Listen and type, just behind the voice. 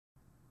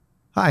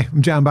Hi,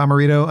 I'm John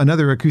Bomarito,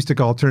 another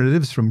Acoustic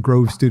Alternatives from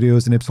Grove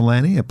Studios in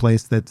Ypsilanti, a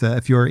place that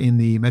if you're in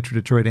the Metro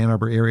Detroit, Ann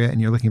Arbor area and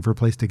you're looking for a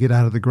place to get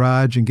out of the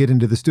garage and get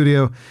into the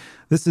studio,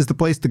 this is the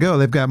place to go.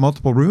 They've got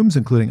multiple rooms,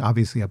 including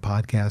obviously a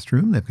podcast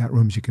room. They've got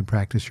rooms you can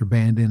practice your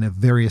band in of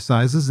various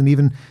sizes, and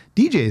even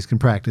DJs can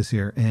practice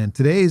here. And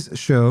today's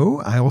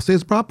show, I will say,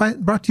 is brought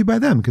to you by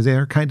them because they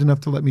are kind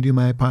enough to let me do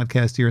my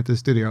podcast here at the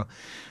studio.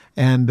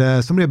 And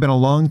somebody I've been a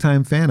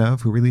longtime fan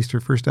of who released her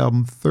first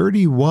album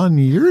 31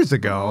 years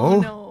ago. Oh,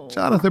 no.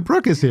 Jonathan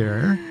Brooke is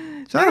here.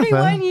 Jonathan,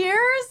 31 years?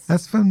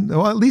 That's fun.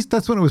 Well, at least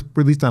that's when it was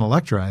released on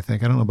Elektra, I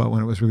think. I don't know about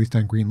when it was released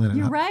on Green Linen.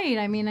 You're right.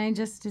 I mean,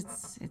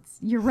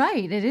 you're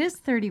right. It is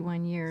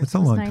 31 years. It's a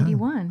long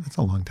 91. time. That's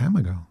a long time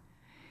ago.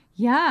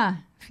 Yeah.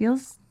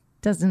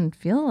 Doesn't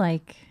feel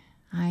like,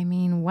 I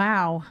mean,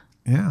 wow.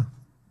 Yeah.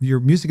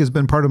 Your music has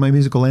been part of my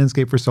musical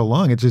landscape for so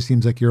long. It just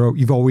seems like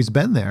you've always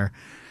been there.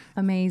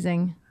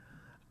 Amazing.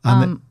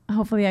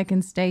 Hopefully I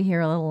can stay here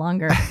a little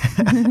longer.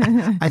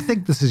 I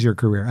think this is your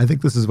career. I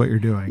think this is what you're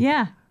doing.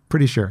 Yeah.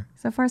 Pretty sure.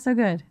 So far, so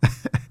good.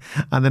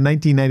 On the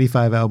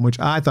 1995 album, which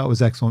I thought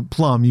was excellent,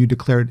 Plum, you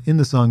declared in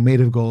the song Made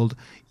of Gold,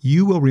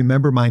 "You will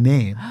remember my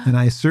name." And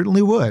I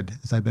certainly would,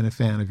 as I've been a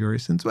fan of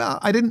yours since, well,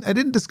 I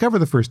didn't discover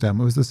the first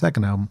album. It was the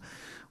second album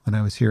when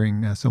I was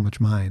hearing So Much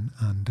Mine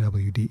on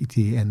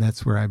WDET, and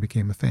that's where I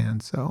became a fan.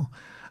 So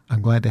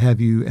I'm glad to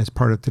have you as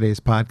part of today's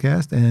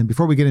podcast. And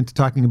before we get into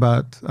talking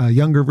about a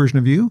younger version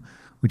of you,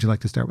 would you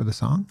like to start with a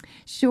song?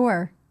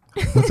 Sure.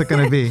 What's it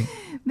going to be?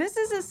 This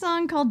is a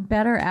song called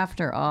Better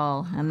After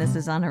All, and this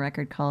is on a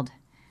record called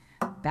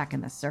Back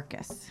in the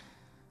Circus.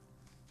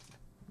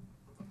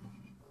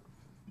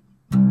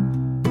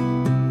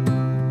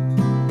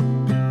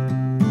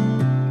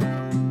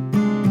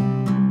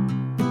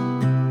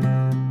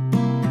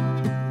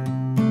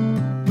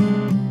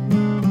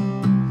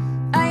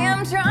 I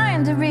am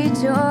trying to read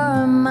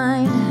your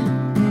mind.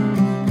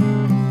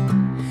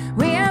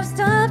 We have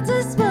stopped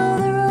to smell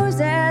the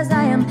roses.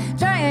 I am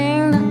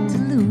trying not to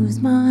lose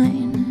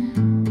mine.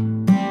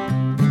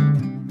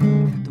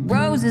 The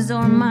roses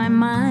on my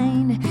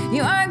mind.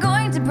 You are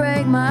going to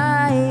break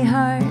my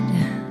heart.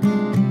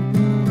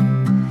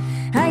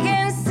 I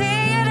can see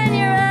it in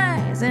your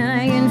eyes, and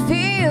I can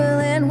feel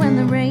it when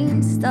the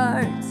rain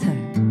starts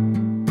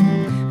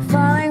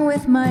falling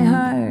with my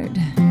heart.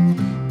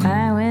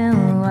 I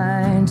will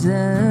watch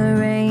the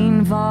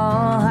rain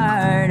fall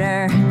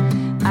harder.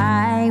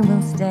 I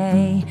will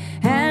stay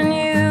and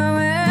you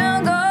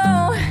will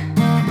go.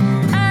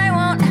 I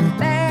won't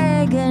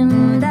beg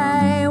and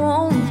I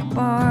won't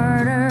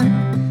barter.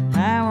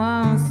 I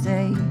won't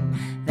say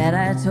that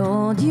I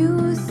told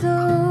you so.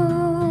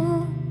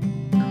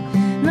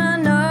 No,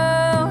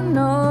 no,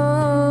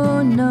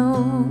 no, no.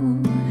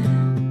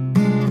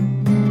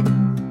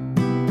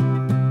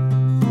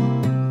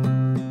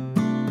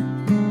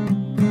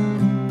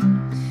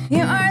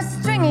 You are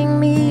stringing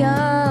me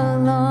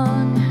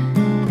along.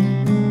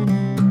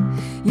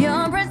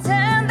 You'll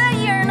pretend that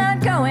you're not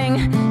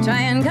going.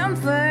 Try and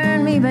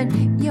comfort me, but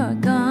you're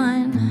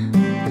gone.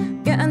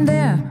 Yeah, and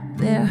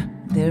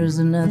there's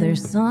another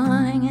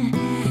song.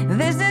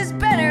 This is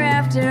better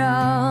after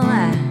all.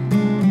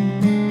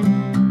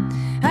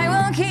 I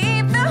will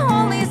keep the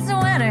holy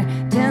sweater,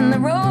 tend the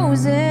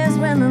roses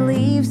when the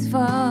leaves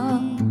fall.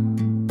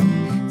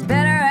 It's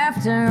better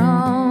after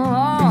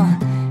all.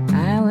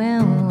 I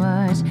will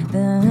watch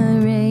the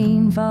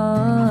rain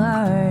fall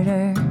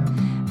harder.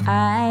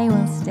 I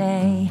will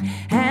stay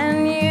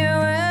and you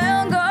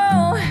will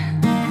go.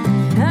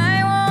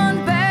 I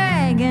won't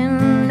beg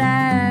and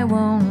I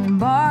won't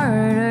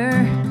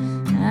barter.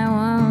 I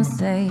won't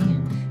say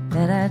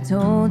that I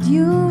told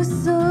you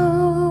so.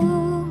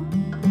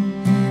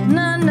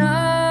 No,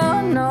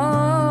 no,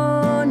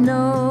 no,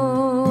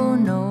 no,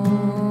 no,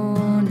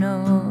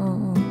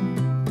 no.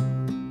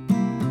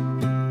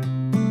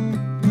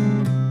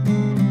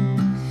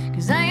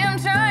 'Cause I am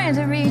trying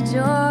to read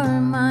your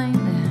mind.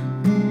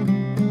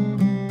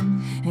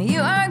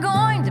 You are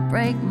going to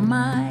break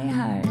my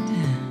heart.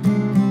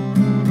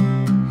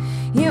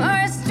 You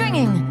are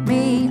stringing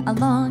me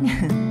along.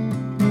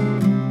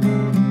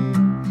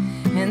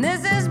 And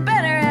this is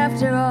better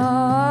after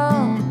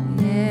all.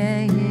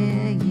 Yeah,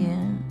 yeah,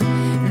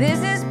 yeah. This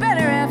is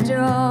better after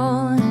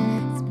all.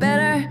 It's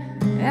better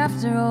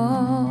after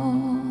all.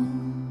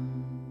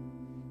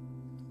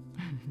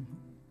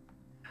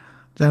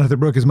 Jonathan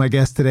Brooke is my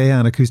guest today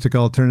on Acoustic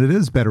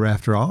Alternatives, Better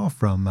After All,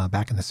 from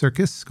Back in the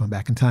Circus, going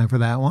back in time for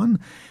that one.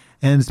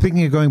 And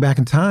speaking of going back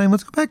in time,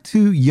 let's go back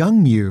to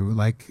young you,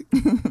 like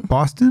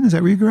Boston. Is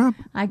that where you grew up?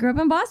 I grew up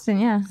in Boston,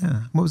 yeah.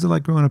 Yeah. What was it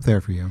like growing up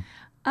there for you?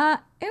 It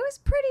was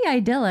pretty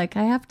idyllic,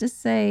 I have to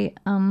say.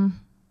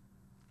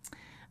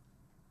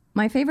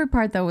 My favorite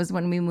part, though, was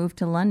when we moved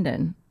to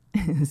London.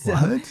 So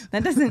What?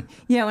 That doesn't,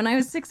 yeah, when I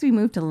was 6, we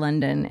moved to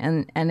London,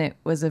 and it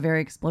was a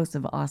very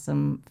explosive,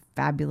 awesome,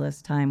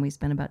 fabulous time. We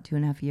spent about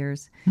 2.5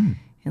 years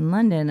in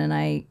London, and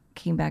I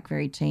came back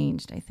very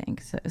changed, I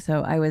think.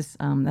 So I was,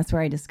 that's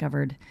where I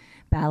discovered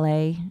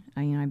ballet.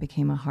 I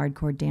became a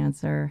hardcore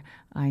dancer.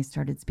 I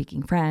started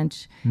speaking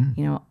French.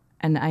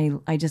 and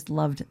I just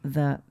loved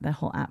the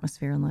whole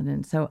atmosphere in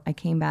London. So I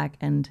came back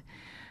and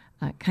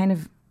kind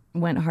of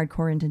went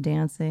hardcore into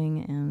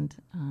dancing and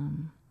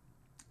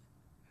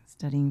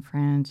studying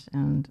French,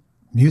 and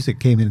music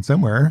came in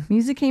somewhere.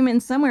 Music came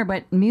in somewhere,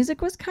 but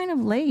music was kind of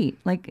late.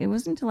 Like, it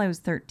wasn't until I was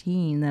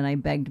 13 that I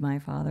begged my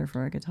father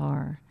for a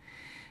guitar.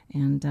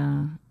 And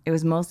it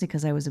was mostly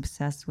because I was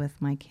obsessed with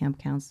my camp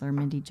counselor,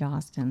 Mindy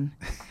Jostin,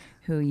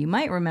 who you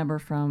might remember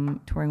from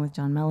touring with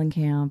John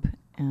Mellencamp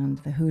and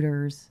the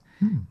Hooters.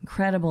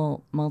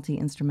 Incredible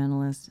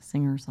multi-instrumentalist,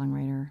 singer,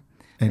 songwriter.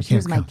 And she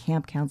was my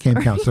camp counselor.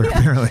 Camp counselor,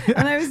 apparently.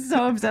 And I was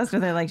so obsessed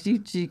with her. Like,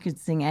 she could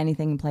sing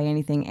anything and play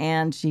anything.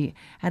 And she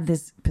had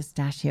this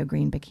pistachio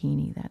green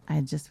bikini that I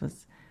just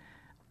was,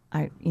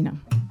 You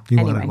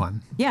anyway, wanted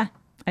one. Yeah.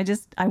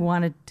 I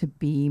wanted to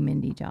be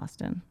Mindy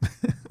Jostin.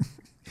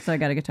 So I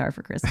got a guitar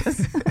for Christmas.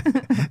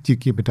 Do you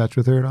keep in touch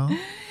with her at all?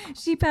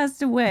 She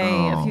passed away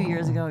a few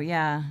years ago.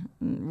 Yeah.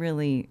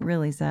 Really,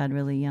 really sad,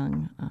 really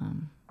young.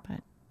 But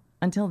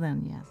until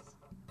then, yes.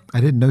 I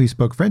didn't know you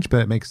spoke French,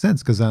 but it makes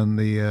sense because on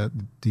the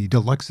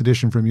deluxe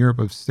edition from Europe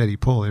of Steady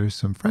Pull, there's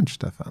some French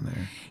stuff on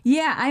there.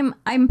 Yeah,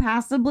 I'm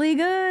passably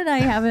good. I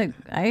have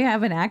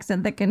an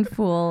accent that can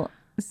fool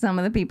some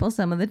of the people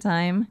some of the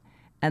time,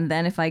 and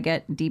then if I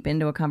get deep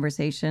into a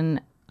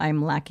conversation,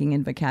 I'm lacking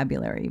in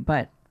vocabulary.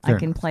 But Fair I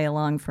can enough. play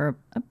along for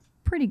a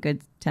pretty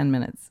good 10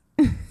 minutes.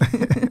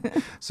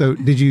 So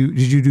did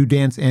you do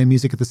dance and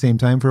music at the same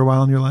time for a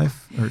while in your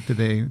life, or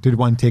did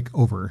one take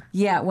over?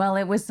 Yeah, well,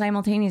 it was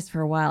simultaneous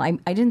for a while.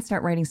 I didn't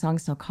start writing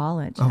songs till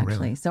college, Oh, actually.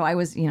 really? So I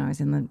was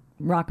in the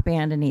rock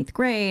band in 8th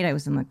grade. I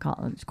was in the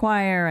college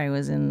choir. I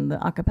was in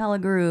the a cappella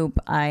group.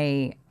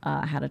 I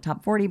had a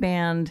top 40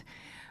 band.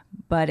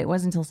 But it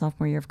wasn't until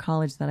sophomore year of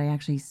college that I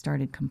actually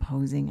started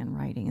composing and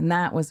writing. And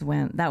that was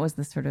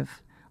the sort of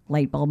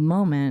light bulb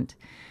moment.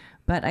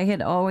 But I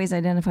had always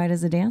identified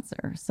as a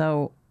dancer.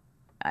 So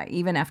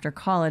even after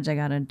college, I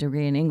got a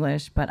degree in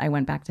English, but I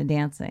went back to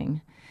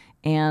dancing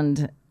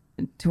and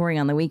touring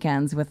on the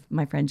weekends with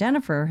my friend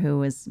Jennifer, who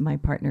was my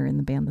partner in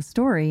the band The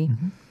Story.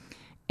 Mm-hmm.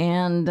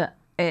 And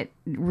it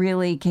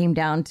really came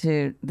down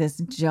to this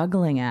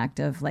juggling act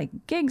of like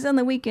gigs on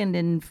the weekend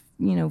in,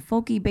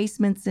 folky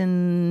basements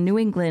in New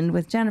England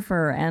with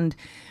Jennifer, and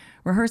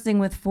rehearsing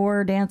with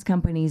 4 dance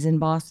companies in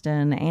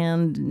Boston,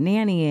 and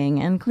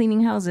nannying and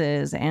cleaning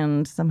houses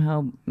and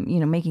somehow,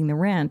 making the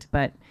rent.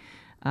 But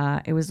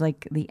it was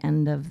like the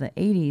end of the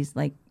 80s,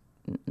 like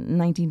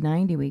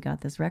 1990, we got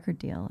this record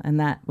deal. And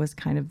that was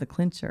kind of the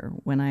clincher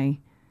when I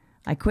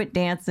quit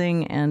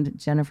dancing and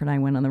Jennifer and I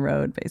went on the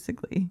road,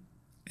 basically.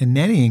 And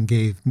nannying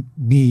gave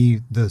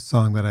me the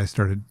song that I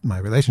started my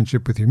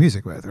relationship with your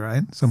music with,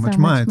 right? So Much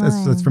Mine.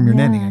 That's from your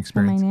nannying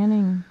experience. From my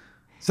nannying.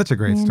 Such a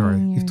great story.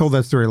 Nannying You've told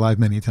years. that story live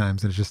many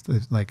times. And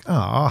it's like,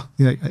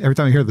 every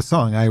time I hear the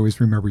song, I always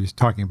remember you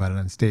talking about it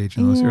on stage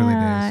in those early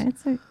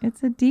days.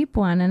 It's a deep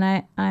one,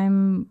 and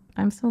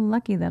I'm so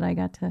lucky that I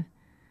got to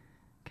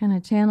kind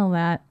of channel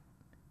that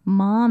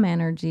mom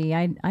energy.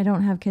 I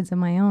don't have kids of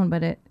my own,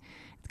 but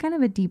it's kind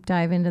of a deep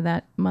dive into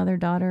that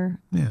mother-daughter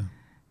Yeah.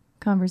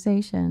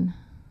 conversation.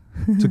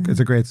 It's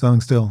a great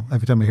song still.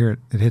 Every time I hear it,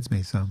 it hits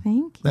me. So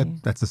Thank you.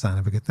 that's a sign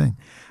of a good thing.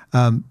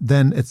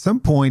 Then at some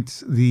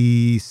point,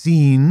 the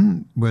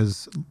scene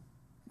was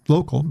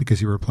local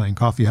because you were playing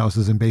coffee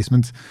houses and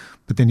basements,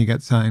 but then you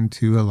got signed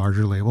to a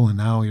larger label, and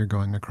now you're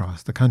going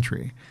across the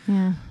country.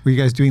 Yeah. Were you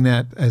guys doing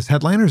that as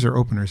headliners or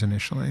openers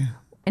initially?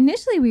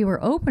 Initially, we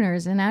were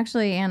openers, and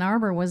actually Ann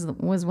Arbor was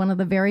one of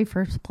the very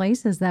first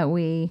places that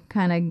we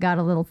kind of got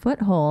a little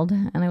foothold,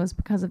 and it was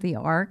because of the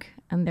ARC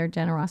and their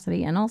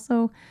generosity, and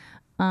also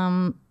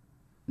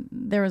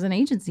there was an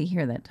agency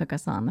here that took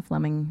us on, the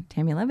Fleming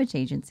Tamulevich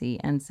agency,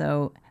 and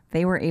so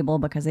they were able,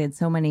 because they had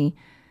so many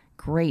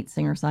great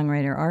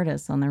singer-songwriter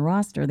artists on their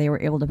roster, they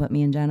were able to put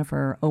me and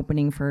Jennifer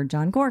opening for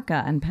John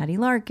Gorka and Patty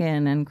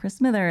Larkin and Chris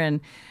Smither, and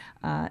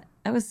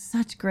it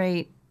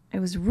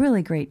was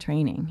really great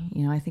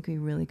training. I think we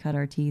really cut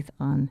our teeth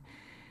on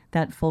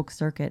that folk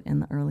circuit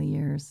in the early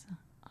years.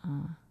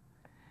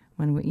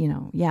 When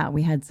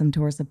we had some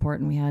tour support,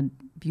 and we had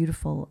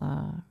beautiful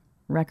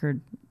record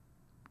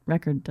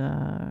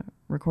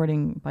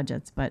recording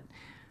budgets, but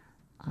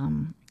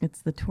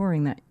it's the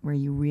touring where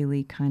you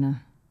really kind of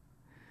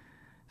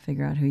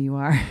figure out who you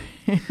are.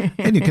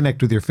 And you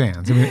connect with your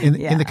fans. I mean,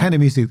 in the kind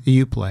of music that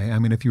you play, I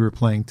mean, if you were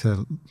playing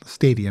to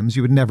stadiums,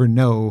 you would never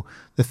know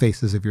the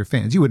faces of your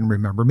fans. You wouldn't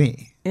remember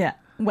me. Yeah.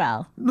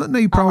 Well, No,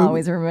 you probably I'll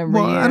always remember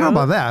you. I don't know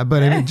about that,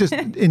 but I mean, just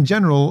in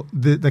general,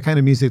 the kind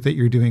of music that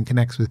you're doing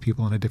connects with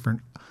people in a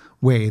different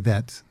way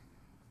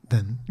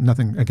than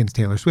nothing against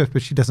Taylor Swift,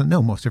 but she doesn't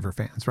know most of her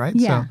fans, right?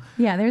 Yeah. So,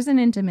 Yeah. There's an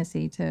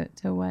intimacy to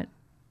what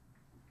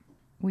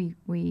we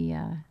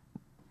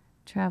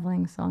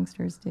traveling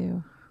songsters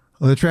do.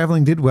 well, the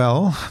traveling did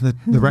well,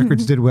 the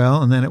records did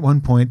well, and then at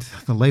one point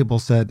the label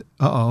said,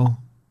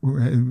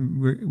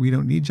 we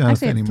don't need Jonathan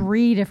Actually, I have anymore.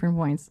 3 different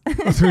points.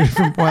 3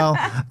 different. Well,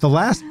 the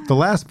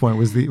last point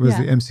was the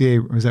Yeah. MCA.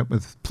 Was that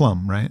with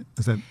Plum, right?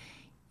 Is that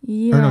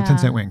Yeah. or no? 10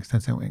 Cent Wings.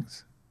 10 Cent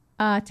Wings.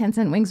 10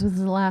 Cent Wings was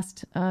the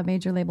last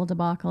major label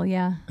debacle,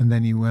 yeah. And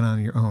then you went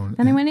on your own.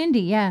 Then I went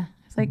indie, yeah.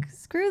 It's like,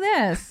 screw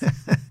this.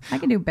 I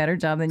can do a better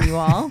job than you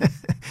all.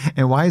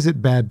 And why is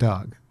it Bad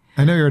Dog?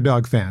 I know you're a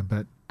dog fan,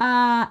 but...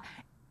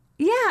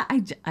 Yeah,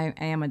 I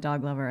am a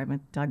dog lover. I'm a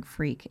dog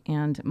freak.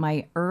 And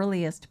my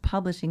earliest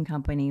publishing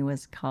company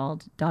was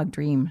called Dog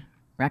Dream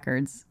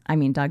Records. I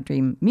mean, Dog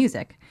Dream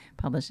Music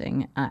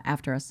Publishing,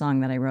 after a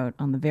song that I wrote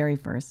on the very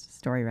first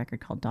story record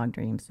called Dog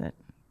Dreams that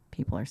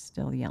people are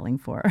still yelling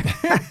for.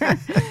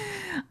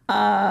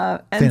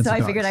 And so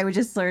I figured I would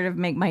just sort of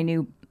make my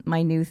new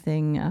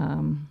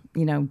thing,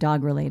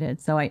 dog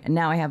related. So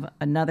now I have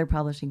another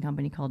publishing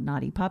company called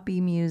Naughty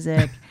Puppy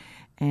Music.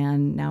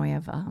 And now I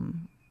have...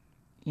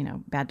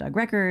 Bad Dog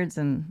Records,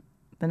 and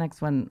the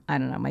next one, I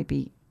don't know, might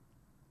be,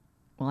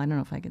 well, I don't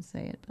know if I could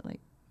say it, but like...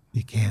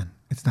 You can.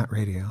 It's not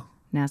radio.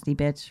 Nasty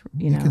Bitch,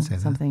 you can say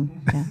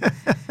something.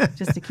 Yeah.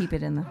 Just to keep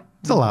it in the...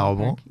 It's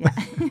allowable. Yeah.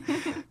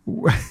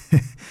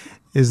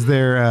 Is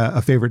there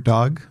a favorite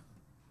dog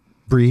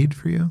breed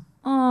for you?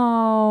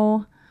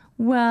 Oh,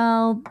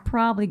 well,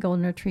 probably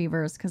Golden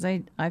Retrievers, because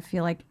I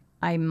feel like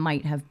I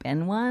might have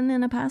been one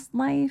in a past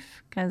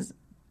life, because...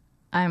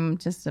 I'm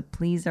just a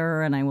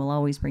pleaser and I will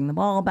always bring the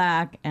ball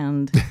back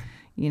and,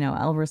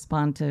 I'll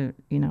respond to,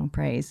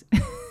 praise.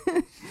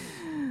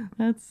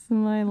 That's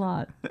my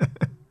lot. Well,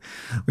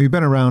 you've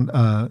been around,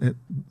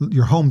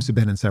 your homes have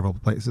been in several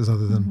places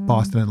other than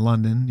Boston and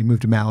London. You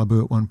moved to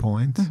Malibu at one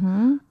point,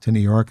 to New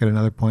York at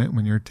another point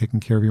when you were taking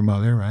care of your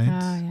mother, right?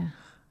 Oh, yeah.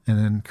 And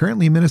then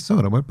currently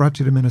Minnesota. What brought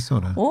you to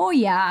Minnesota? Oh,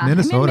 yeah.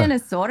 Minnesota. I'm in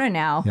Minnesota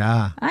now.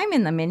 Yeah. I'm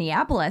in the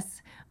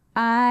Minneapolis.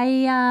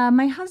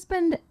 My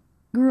husband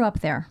grew up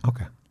there.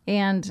 Okay.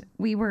 And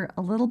we were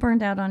a little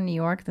burned out on New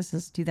York. This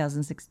is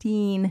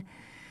 2016.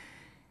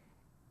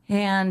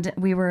 And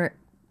we were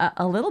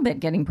a little bit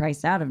getting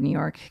priced out of New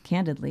York,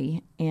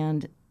 candidly.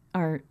 And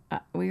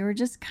we were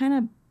just kind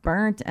of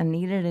burnt and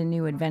needed a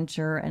new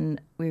adventure.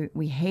 And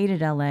we hated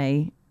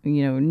LA.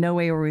 No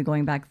way were we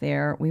going back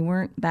there. We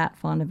weren't that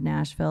fond of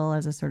Nashville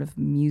as a sort of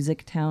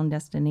music town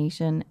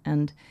destination.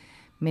 And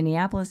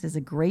Minneapolis is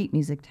a great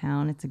music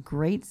town. It's a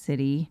great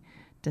city,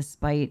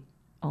 despite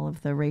all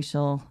of the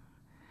racial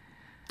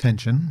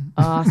tension.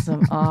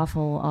 Awesome,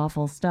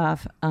 awful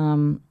stuff.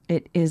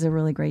 It is a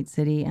really great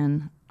city,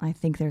 and I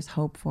think there's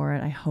hope for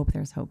it. I hope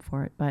there's hope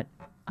for it. But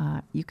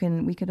we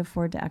could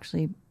afford to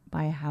actually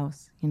buy a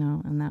house,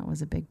 and that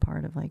was a big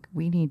part of like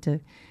we need to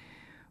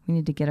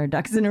get our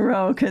ducks in a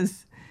row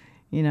because,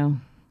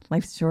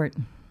 life's short.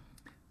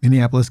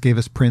 Minneapolis gave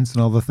us Prince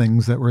and all the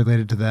things that were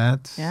related to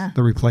that. Yeah.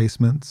 The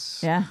Replacements.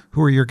 Yeah.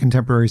 Who are your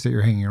contemporaries that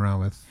you're hanging around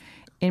with?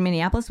 In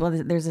Minneapolis, well,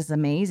 there's this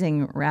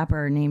amazing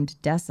rapper named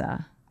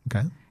Dessa.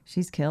 Okay.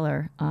 She's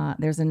killer.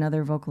 There's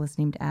another vocalist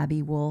named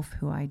Abby Wolf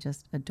who I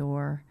just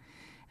adore.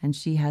 And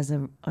she has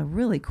a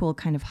really cool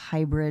kind of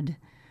hybrid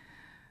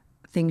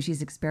thing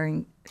she's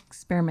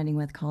experimenting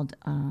with called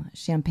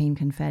Champagne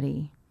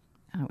Confetti.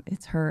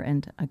 It's her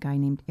and a guy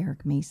named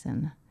Eric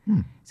Mason.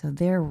 So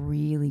they're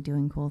really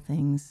doing cool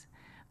things.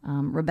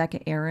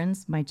 Rebecca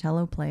Ahrens, my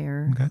cello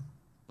player,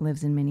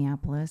 lives in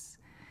Minneapolis.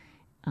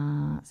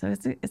 So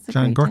it's a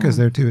John great Gorka's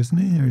town. there too, isn't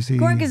he? Or is he?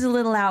 Gorka's a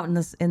little out in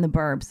the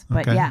burbs,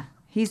 but Okay. yeah,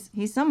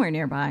 he's somewhere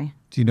nearby.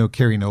 Do you know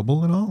Carrie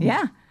Noble at all?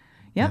 Yeah,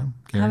 yep.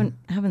 Carrie.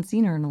 Haven't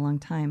seen her in a long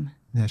time.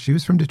 Yeah, she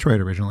was from Detroit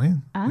originally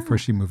before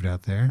she moved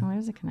out there. Oh,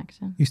 there's a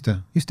connection. Used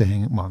to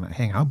not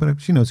hang out, but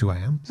she knows who I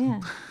am. So.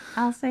 Yeah,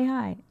 I'll say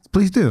hi.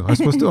 Please do. I was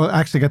supposed to.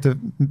 I actually got to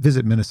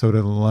visit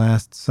Minnesota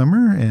last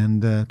summer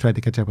and tried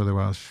to catch up with her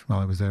while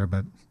I was there,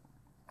 but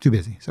too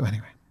busy. So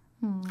anyway,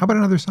 how about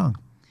another song?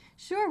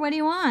 Sure. What do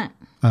you want?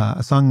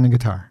 A song on the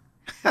guitar.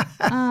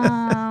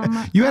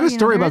 You had a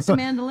story about the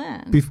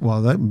mandolin.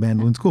 Well, that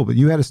mandolin's cool, but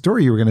you had a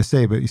story you were going to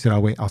say, but you said,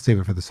 I'll save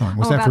it for the song.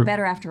 Was that about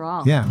Better After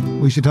All. Yeah,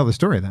 we should tell the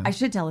story then. I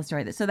should tell the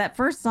story. So that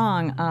first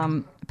song,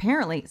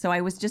 apparently, so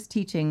I was just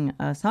teaching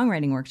a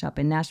songwriting workshop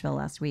in Nashville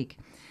last week,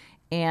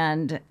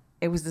 and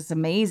it was this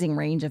amazing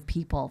range of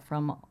people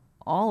from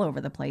all over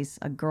the place.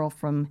 A girl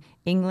from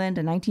England,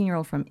 a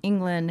 19-year-old from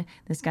England,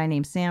 this guy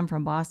named Sam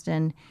from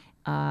Boston,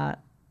 another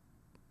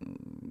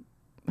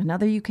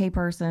UK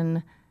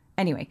person.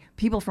 Anyway,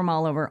 people from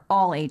all over,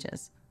 all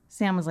ages.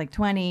 Sam was like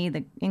 20.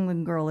 The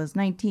England girl is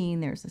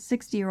 19. There's a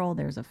 60-year-old.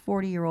 There's a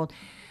 40-year-old.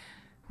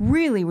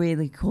 Really,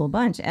 really cool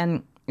bunch.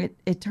 And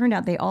it turned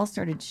out they all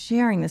started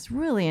sharing this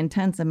really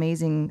intense,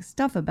 amazing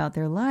stuff about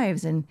their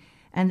lives. And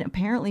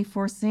apparently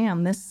for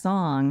Sam, this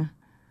song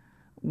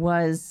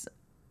was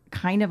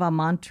kind of a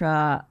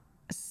mantra,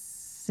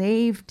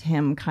 saved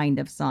him kind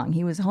of song.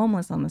 He was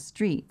homeless on the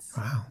streets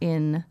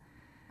in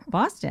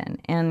Boston.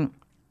 And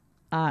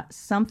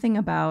something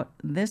about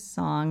this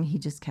song, he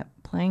just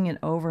kept playing it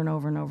over and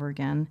over and over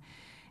again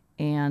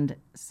and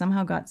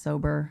somehow got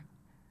sober.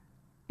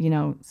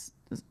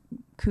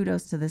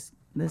 Kudos to this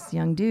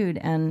young dude.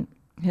 And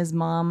his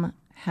mom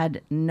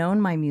had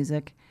known my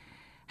music,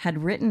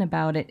 had written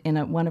about it in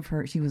one of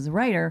her, she was a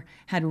writer,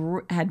 had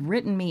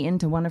written me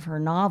into one of her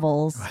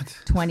novels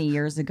 20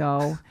 years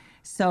ago.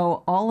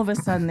 So all of a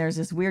sudden there's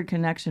this weird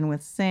connection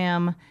with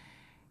Sam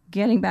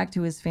getting back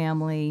to his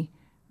family,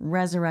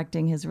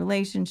 resurrecting his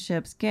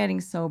relationships,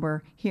 getting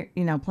sober,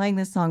 playing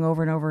this song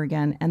over and over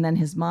again. And then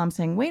his mom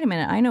saying, wait a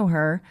minute, I know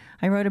her.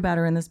 I wrote about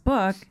her in this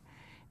book.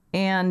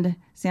 And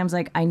Sam's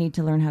like, I need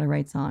to learn how to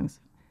write songs.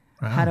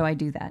 Wow. How do I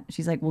do that?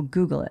 She's like, well,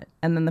 Google it.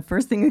 And then the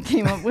first thing that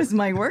came up was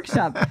my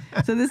workshop.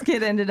 So this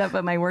kid ended up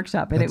at my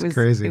workshop, and That's it was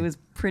crazy. It was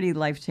pretty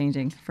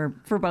life-changing for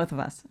both of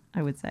us,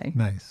 I would say.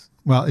 Nice.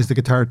 Well, is the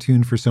guitar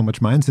tuned for So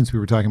Much Mine, since we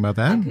were talking about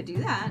that? I could do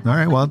that. All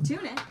right, well,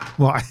 Tune it.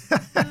 Well,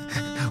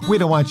 we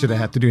don't want you to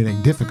have to do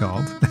anything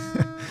difficult.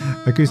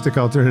 Acoustic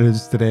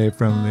alternatives today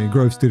from the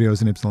Grove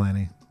Studios in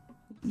Ypsilanti.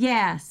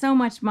 Yeah, So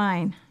Much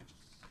Mine.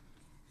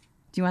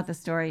 Do you want the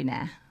story?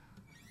 Nah.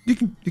 You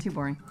can Too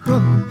boring.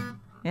 well,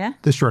 Yeah?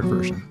 the short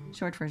version.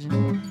 Short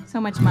version. So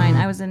Much Mine.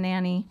 I was a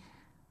nanny.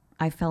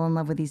 I fell in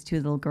love with these two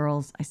little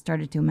girls. I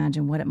started to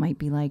imagine what it might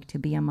be like to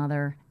be a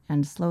mother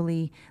and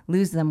slowly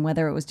lose them,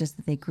 whether it was just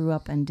that they grew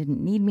up and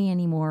didn't need me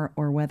anymore,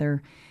 or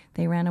whether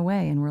they ran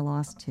away and were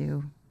lost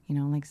to,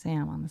 like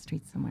Sam on the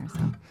streets somewhere. So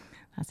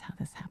that's how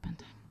this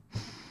happened.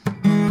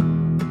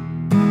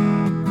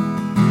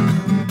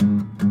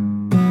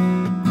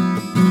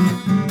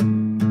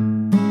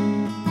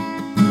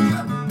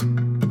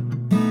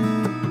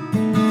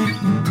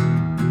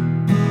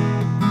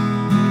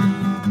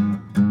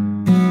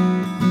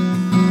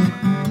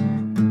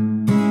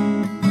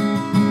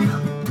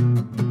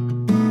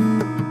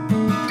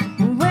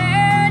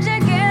 Where'd you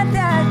get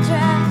that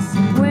dress?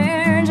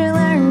 Where'd you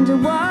learn to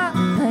walk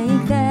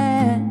like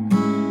that?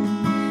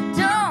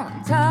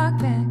 Don't talk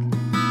back.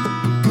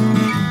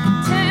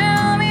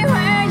 Tell me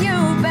where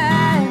you've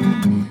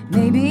been.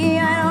 Maybe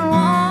I don't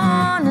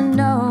wanna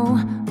know.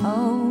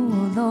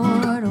 Oh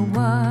Lord,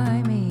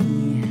 why me?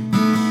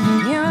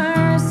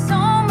 You're so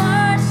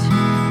much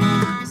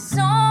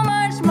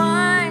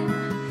mine.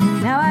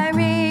 Now I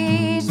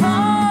reach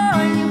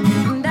for you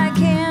and I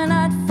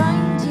cannot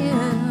find you.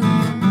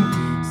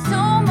 So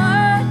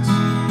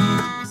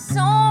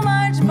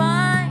much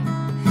mine.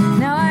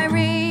 Now I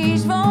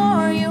reach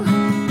for you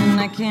and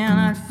I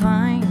cannot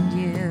find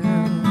you.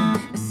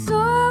 So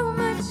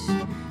much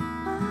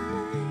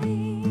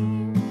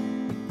mine.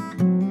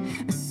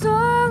 So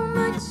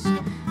much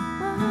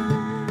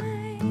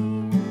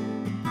mine.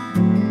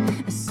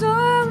 So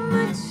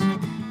much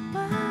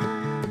mine.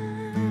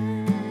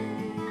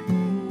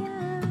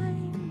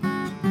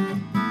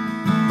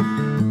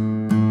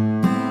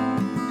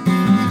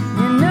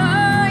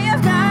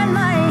 You've got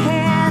my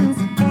hands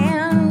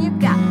and you've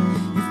got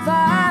your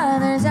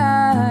father's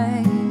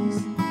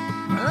eyes,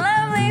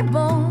 lovely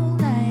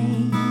bold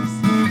eyes.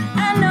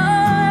 I know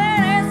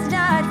that it's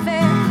not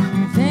fair.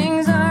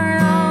 Things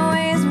aren't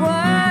always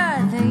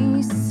what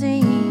they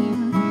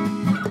seem.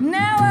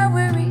 Now I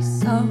worry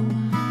so.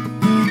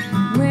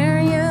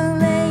 Where you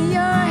lay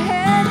your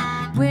head,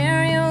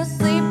 where you'll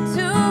sleep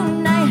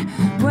tonight,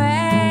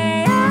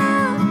 way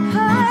up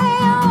high.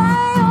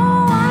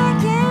 Oh, why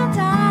can't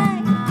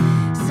I?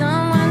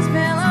 Someone's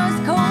pillow's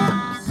cold,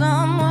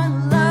 someone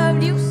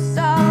loved you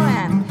so,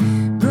 and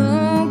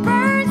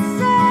bluebirds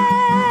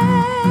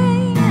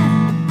say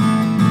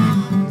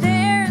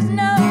there's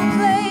no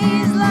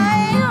place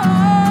like home.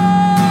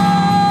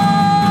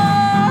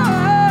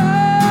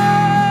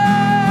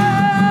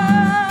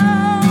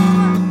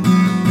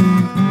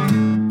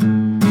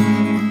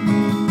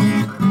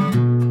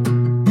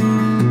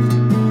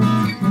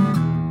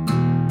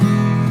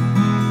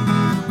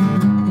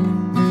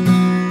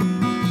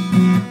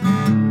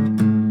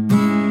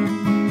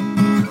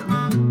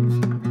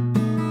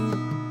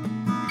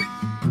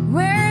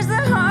 Where's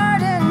the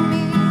heart in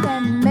me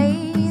that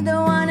made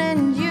the one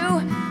in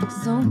you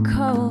so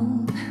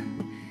cold?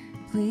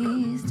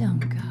 Please don't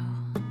go.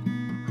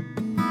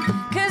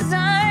 'Cause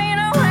I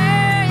know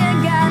where you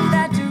got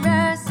that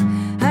dress.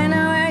 I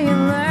know where you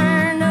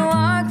learned to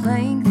walk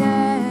like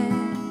that.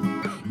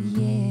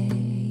 Yeah.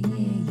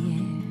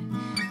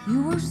 You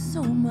were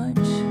so much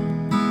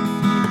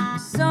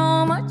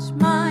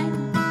mine.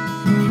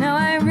 Now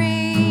I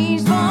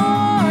reach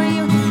for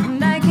you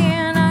and I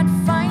cannot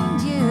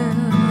find you.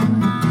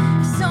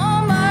 So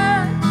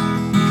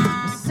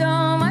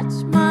much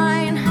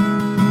mine.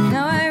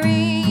 Now I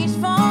reach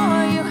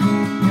for you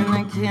and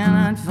I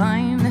cannot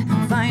find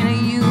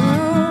you.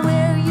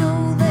 Where you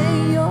lay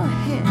your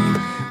head,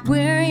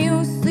 where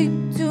you sleep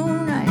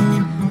tonight,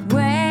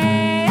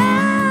 way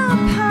up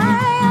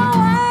high. Oh,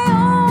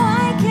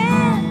 why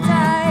can't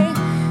I?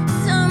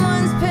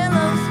 Someone's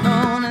pillow's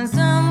gone and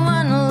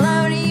someone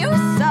loved you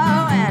so,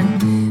 and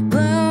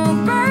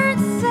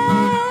bluebirds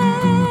say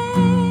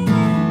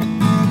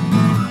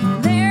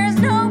there's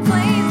no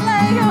place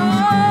like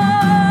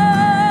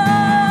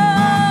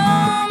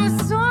home.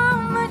 So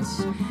much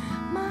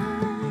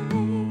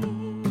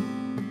mine.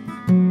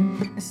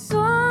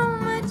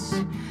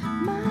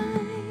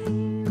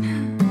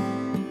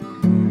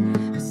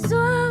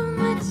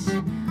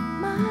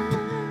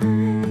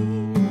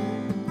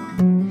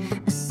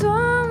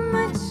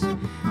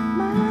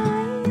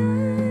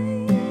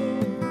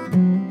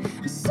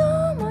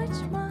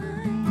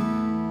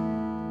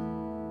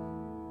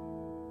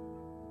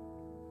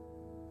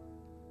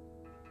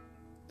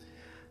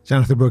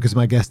 Jonathan Brooke is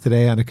my guest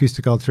today on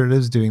Acoustic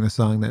Alternatives, doing the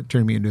song that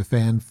turned me into a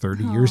fan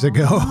 30 years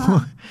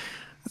ago.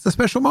 It's a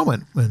special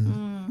moment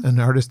when an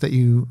artist that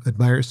you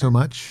admire so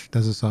much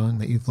does a song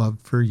that you've loved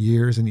for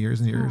years and years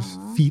and years,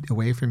 feet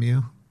away from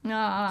you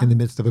in the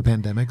midst of a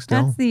pandemic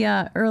still. That's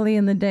the early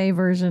in the day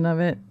version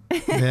of it.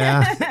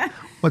 Yeah.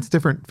 What's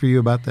different for you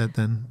about that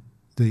than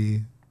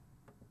the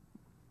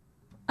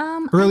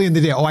early in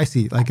the day? Oh, I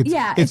see. Like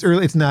it's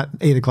early. It's not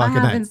 8 o'clock I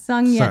at night. haven't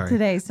sung yet Sorry.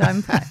 today, so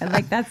I'm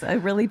like, that's a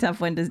really tough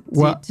one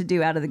to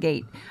do out of the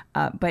gate.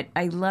 But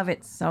I love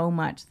it so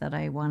much that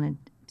I wanted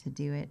to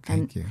do it.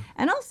 Thank you.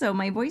 And also,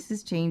 my voice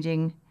is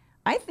changing.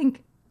 I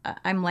think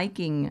I'm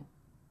liking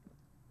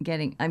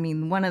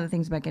one of the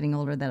things about getting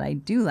older that I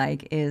do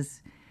like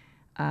is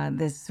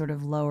this sort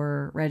of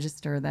lower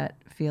register that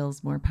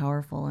feels more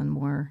powerful and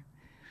more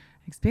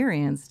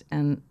experienced,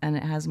 and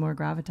it has more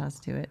gravitas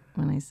to it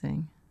when I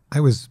sing. I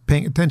was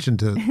paying attention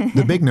to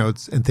the big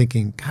notes and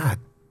thinking, God,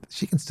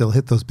 she can still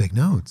hit those big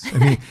notes. I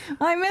mean,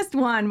 I missed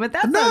one, but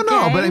that's no, okay. but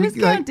I I mean, was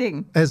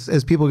counting.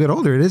 as people get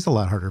older, it is a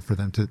lot harder for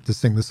them to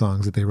sing the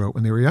songs that they wrote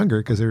when they were younger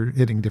because they're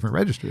hitting different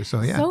registers.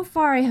 So yeah. So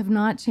far, I have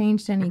not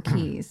changed any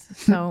keys.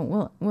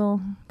 So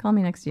we'll call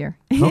me next year.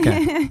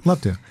 Okay,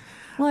 love to.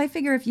 Well, I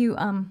figure if you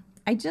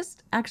I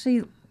just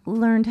actually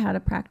learned how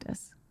to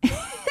practice.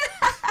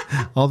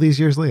 All these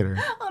years later.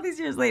 All these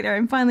years later,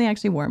 I'm finally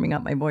actually warming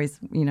up my voice,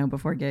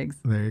 before gigs.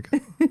 There you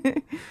go.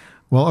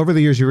 Well, over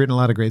the years, you've written a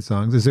lot of great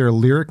songs. Is there a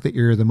lyric that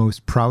you're the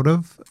most proud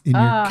of in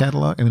your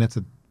catalog? I mean, that's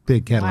a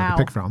big catalog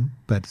to pick from,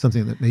 but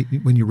something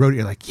that when you wrote it,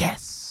 you're like,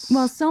 yes.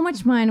 Well, So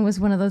Much Mine was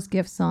one of those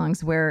gift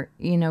songs where,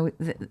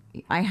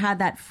 I had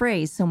that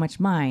phrase, so much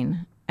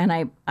mine,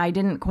 and I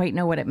didn't quite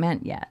know what it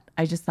meant yet.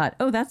 I just thought,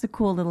 oh, that's a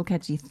cool little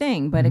catchy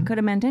thing, but it could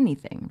have meant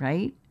anything,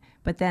 right?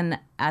 But then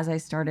as I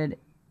started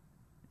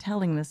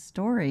telling the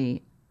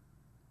story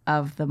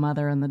of the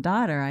mother and the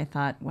daughter, I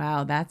thought,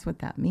 wow, that's what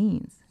that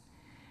means.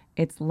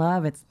 It's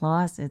love, it's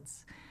loss,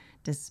 it's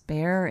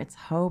despair, it's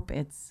hope,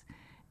 it's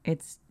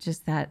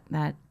just that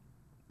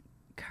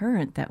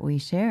current that we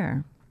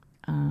share.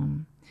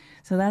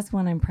 So that's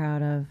one I'm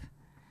proud of.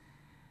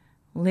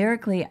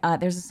 Lyrically,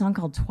 there's a song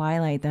called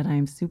Twilight that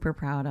I'm super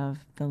proud of,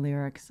 the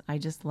lyrics. I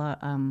just love,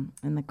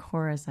 in the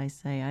chorus I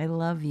say, I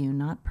love you,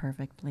 not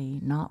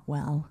perfectly, not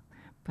well,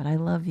 but I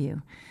love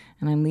you.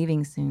 And I'm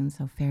leaving soon,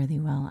 so fare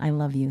thee well. I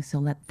love you, so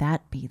let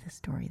that be the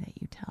story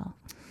that you tell.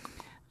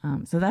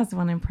 So that's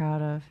one I'm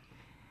proud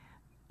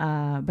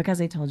of. Because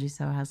I Told You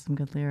So has some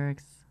good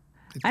lyrics.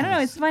 I don't know,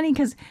 it's funny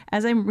because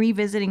as I'm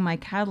revisiting my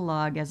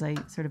catalog, as I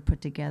sort of put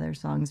together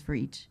songs for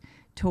each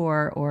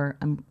tour, or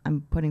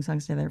I'm putting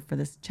songs together for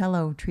this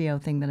cello trio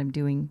thing that I'm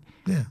doing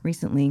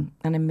recently,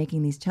 and I'm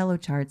making these cello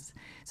charts.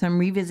 So I'm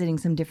revisiting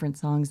some different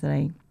songs that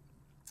I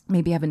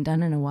maybe haven't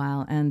done in a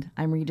while, and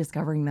I'm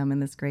rediscovering them in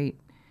this great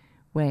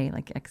way,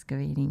 like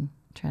excavating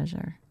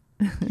treasure.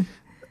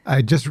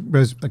 I just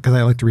read, because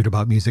I like to read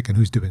about music and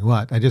who's doing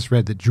what. I just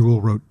read that Jewel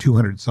wrote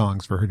 200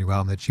 songs for her new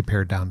album that she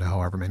pared down to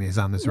however many is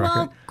on this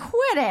record. Well,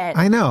 quit it.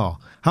 I know.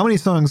 How many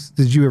songs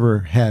did you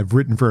ever have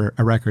written for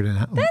a record?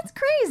 That's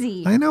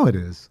crazy. I know it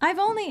is. I've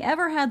only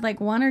ever had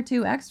like one or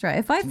two extra.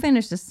 If I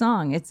finish a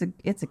song, it's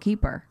a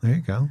keeper. There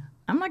you go.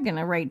 I'm not going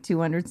to write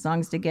 200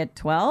 songs to get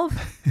 12.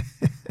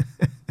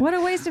 What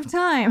a waste of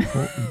time.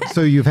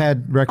 So you've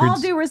had records.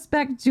 All due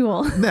respect,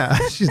 Jewel. No,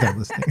 she's not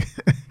listening.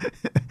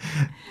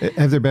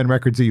 Have there been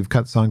records that you've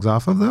cut songs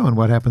off of, though? And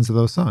what happens to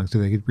those songs?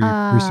 Do they get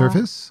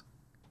resurface?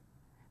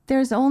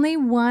 There's only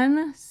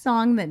one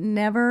song that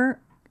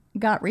never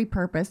got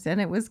repurposed, and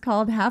it was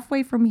called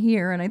Halfway From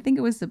Here, and I think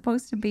it was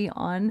supposed to be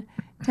on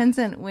 10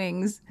 Cent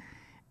Wings.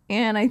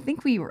 And I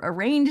think we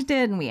arranged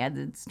it, and we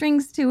added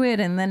strings to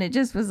it, and then it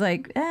just was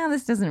like,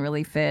 this doesn't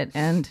really fit,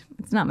 and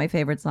it's not my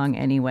favorite song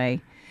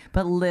anyway.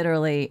 But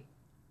literally,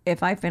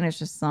 if I finish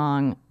a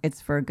song,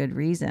 it's for a good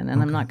reason,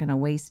 and I'm not going to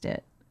waste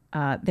it.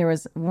 There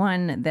was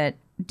one that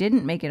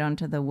didn't make it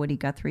onto the Woody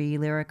Guthrie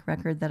lyric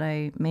record that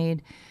I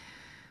made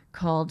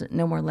called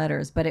No More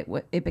Letters, but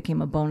it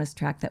became a bonus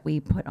track that we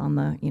put on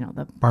the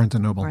Barnes &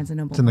 Noble. Barnes &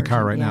 Noble It's in the version,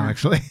 car right now,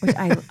 actually. Which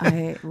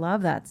I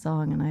love that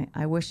song, and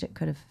I wish it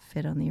could have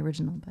fit on the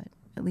original, but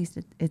at least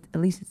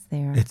it's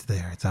there. It's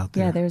there. It's out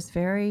there.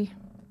 Yeah,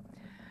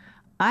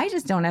 I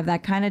just don't have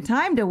that kind of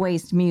time to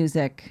waste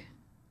music.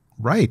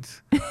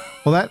 Right.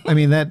 Well,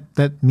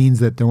 that means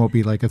that there won't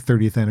be like a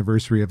 30th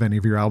anniversary of any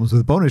of your albums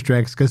with bonus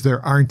tracks because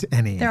there aren't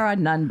any. There are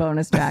none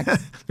bonus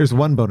tracks. There's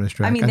one bonus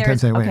track. I mean, on 10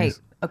 Cent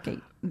Wings. Okay.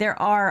 There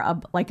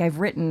are I've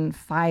written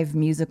 5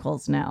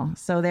 musicals now,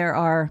 so there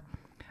are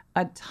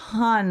a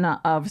ton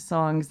of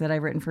songs that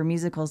I've written for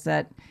musicals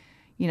that,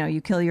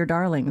 you kill your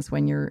darlings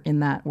when you're in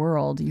that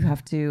world. You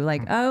have to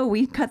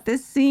we cut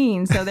this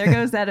scene. So there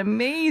goes that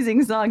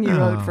amazing song you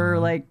wrote for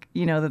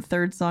the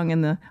third song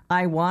in the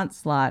I Want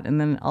slot.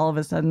 And then all of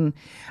a sudden,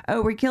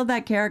 we killed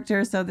that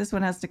character. So this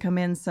one has to come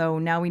in. So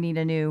now we need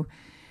a new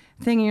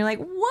thing. And you're like,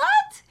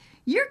 what?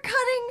 You're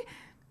cutting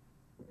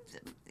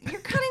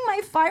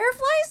my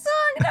Firefly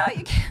song? No,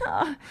 you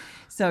can't.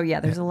 So yeah,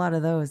 there's a lot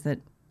of those that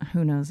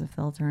who knows if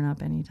they'll turn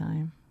up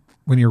anytime.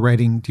 When you're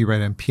writing, do you write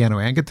on piano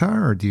and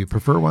guitar, or do you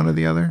prefer one or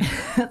the other?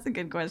 That's a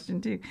good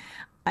question, too.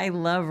 I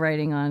love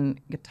writing on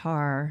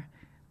guitar.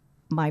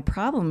 My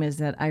problem is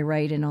that I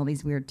write in all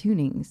these weird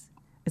tunings.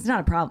 It's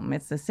not a problem.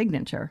 It's a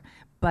signature.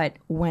 But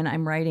when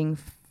I'm writing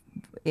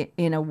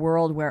in a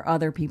world where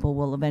other people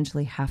will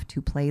eventually have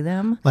to play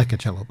them. Like a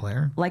cello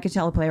player. Like a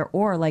cello player,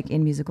 or like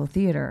in musical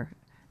theater.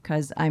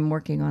 Because I'm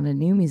working on a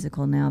new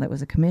musical now that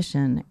was a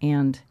commission.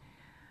 And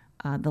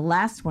the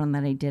last one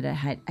that I did, I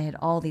had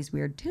all these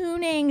weird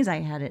tunings.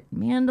 I had it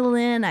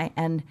mandolin.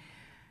 And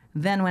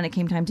then when it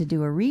came time to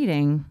do a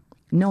reading,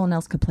 no one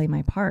else could play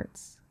my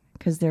parts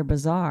because they're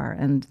bizarre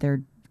and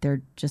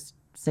they're just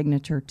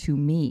signature to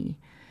me.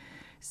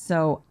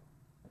 So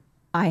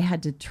I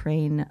had to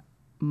train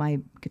my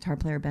guitar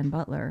player, Ben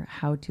Butler,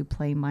 how to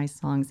play my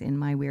songs in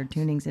my weird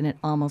tunings, and it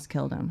almost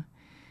killed him.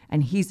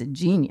 And he's a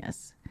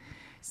genius.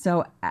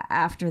 So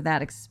after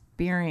that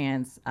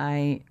experience,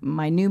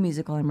 my new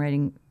musical I'm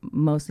writing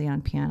mostly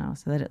on piano,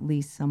 so that at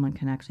least someone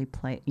can actually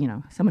play,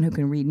 someone who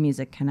can read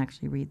music can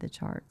actually read the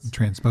charts.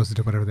 Transpose it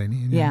to whatever they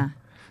need. Yeah.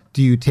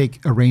 Do you take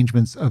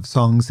arrangements of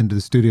songs into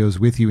the studios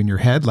with you in your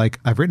head? Like,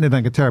 I've written it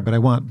on guitar, but I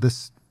want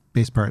this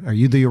bass part. Are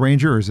you the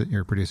arranger, or is it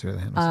your producer that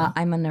handles that?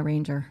 I'm an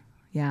arranger.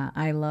 Yeah,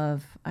 I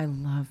love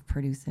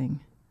producing.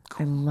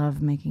 Cool. I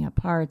love making up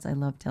parts. I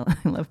love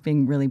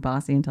being really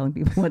bossy and telling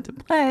people what to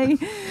play,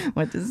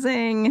 what to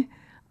sing.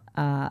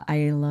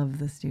 I love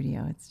the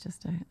studio. It's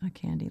just a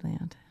candy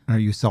land. Are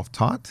you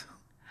self-taught?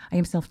 I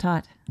am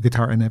self-taught.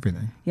 Guitar and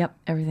everything? Yep,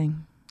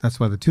 everything. That's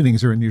why the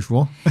tunings are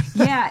unusual.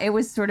 Yeah, it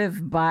was sort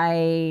of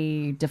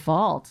by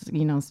default.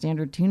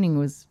 Standard tuning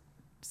was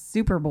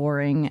super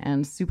boring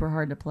and super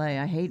hard to play.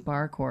 I hate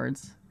bar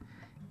chords.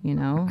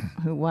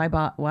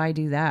 Why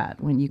do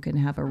that when you can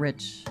have a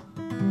rich...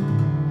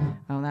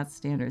 Oh, that's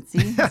standard.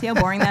 See how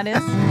boring that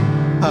is?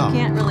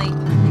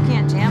 You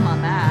can't jam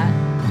on that.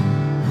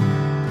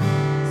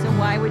 So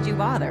why would you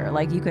bother?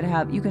 Like, you could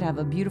have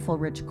a beautiful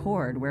rich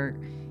chord where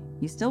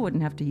you still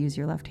wouldn't have to use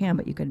your left hand,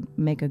 but you could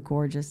make a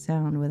gorgeous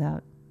sound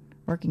without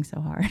working so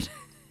hard.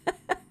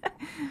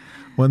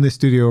 Well, in this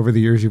studio over the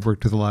years, you've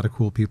worked with a lot of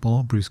cool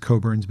people. Bruce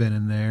Coburn's been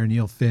in there,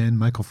 Neil Finn,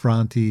 Michael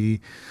Franti,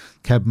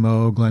 Keb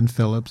Mo, Glenn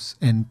Phillips,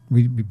 and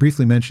we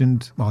briefly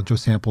mentioned, Joe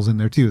Sample's in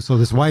there too. So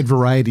this wide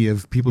variety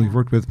of people you've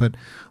worked with, but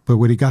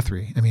Woody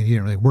Guthrie. I mean, he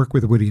didn't really work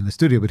with Woody in the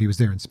studio, but he was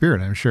there in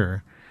spirit, I'm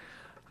sure.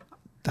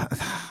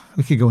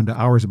 We could go into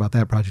hours about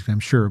that project,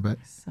 I'm sure, but...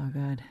 So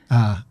good.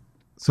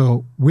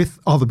 So with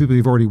all the people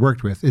you've already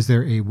worked with, is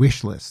there a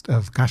wish list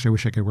of, gosh, I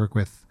wish I could work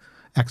with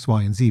X,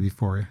 Y, and Z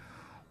before...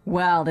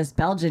 Well, this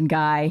Belgian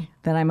guy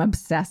that I'm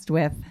obsessed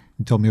with.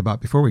 You told me about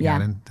before we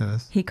got into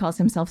this. He calls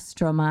himself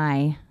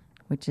Stromae,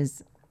 which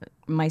is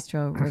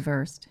maestro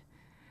reversed.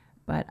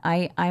 But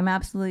I'm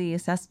absolutely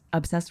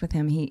obsessed with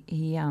him.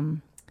 He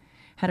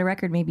had a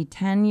record maybe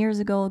 10 years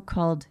ago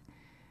called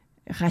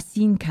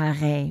Racine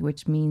Carrée,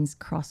 which means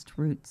crossed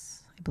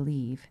roots, I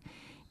believe.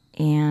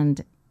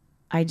 And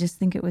I just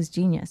think it was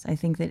genius. I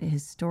think that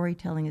his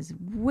storytelling is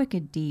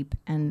wicked deep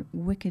and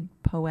wicked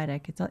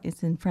poetic.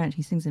 It's in French.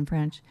 He sings in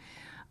French.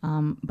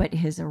 But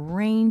his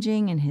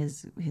arranging and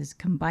his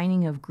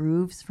combining of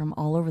grooves from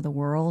all over the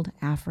world,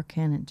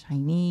 African and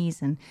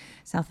Chinese and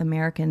South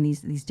American,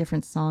 these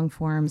different song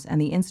forms, and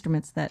the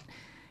instruments that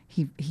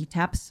he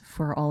taps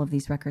for all of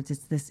these records,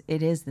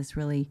 it is this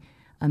really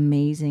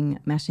amazing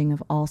meshing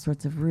of all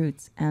sorts of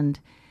roots, and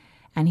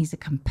he's a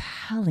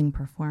compelling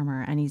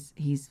performer, and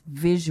he's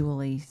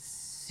visually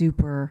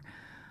super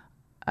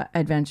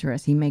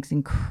adventurous. He makes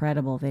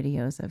incredible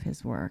videos of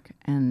his work,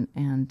 and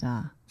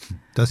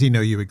does he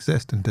know you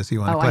exist, and does he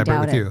want to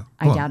collaborate with you?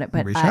 I doubt it,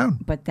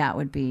 but that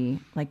would be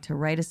like to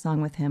write a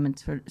song with him and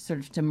sort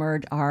of to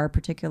merge our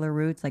particular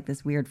roots, like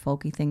this weird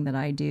folky thing that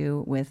I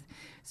do with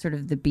sort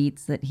of the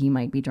beats that he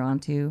might be drawn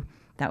to.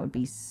 That would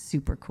be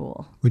super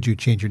cool. Would you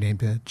change your name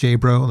to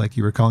J-Bro, like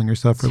you were calling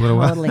yourself for a little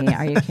while? Totally.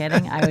 Are you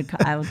kidding?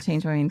 I would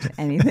change my name to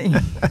anything.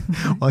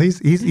 Well,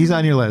 he's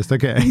on your list.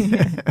 Okay.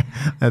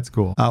 That's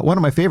cool. One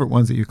of my favorite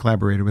ones that you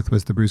collaborated with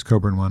was the Bruce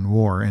Coburn one,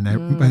 War. And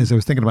as I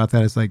was thinking about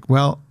that, it's like,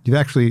 well,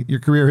 your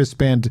career has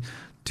spanned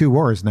 2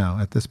 wars now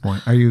at this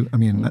point. Are you,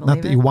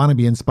 not that you want to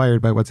be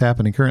inspired by what's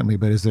happening currently,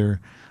 but are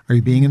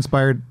you being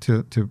inspired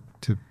to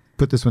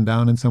put this one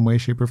down in some way,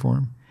 shape, or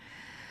form?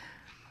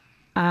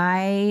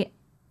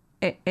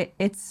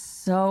 It's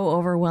so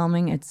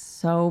overwhelming. It's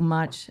so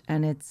much,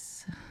 and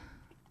it's,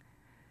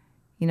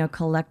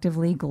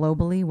 collectively,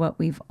 globally, what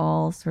we've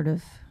all sort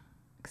of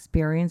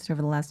experienced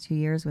over the last 2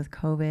 years with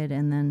COVID,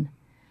 and then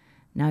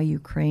now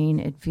Ukraine.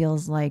 It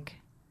feels like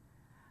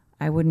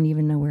I wouldn't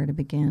even know where to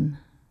begin.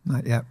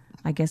 Not yet.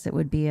 I guess it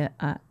would be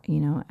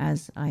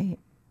as I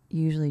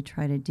usually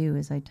try to do,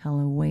 is I tell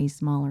a way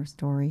smaller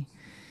story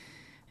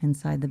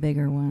inside the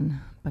bigger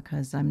one,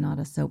 because I'm not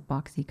a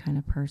soapboxy kind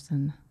of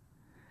person.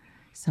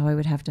 So I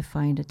would have to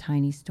find a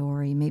tiny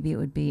story. Maybe it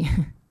would be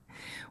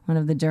one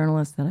of the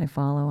journalists that I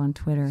follow on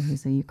Twitter,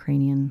 who's a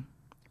Ukrainian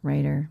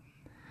writer,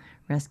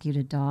 rescued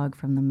a dog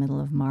from the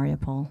middle of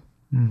Mariupol.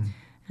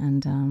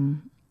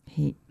 And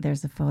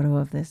there's a photo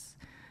of this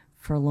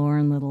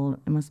forlorn little,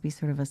 it must be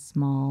sort of a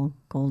small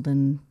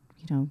golden,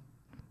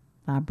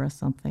 labra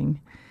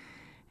something.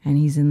 And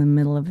he's in the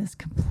middle of this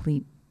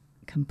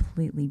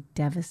completely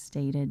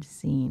devastated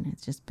scene.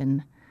 It's just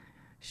been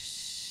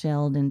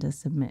shelled into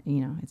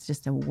it's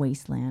just a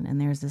wasteland.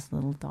 And there's this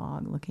little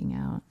dog looking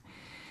out.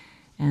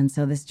 And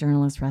so this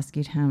journalist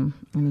rescued him,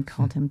 and he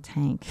called him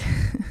Tank.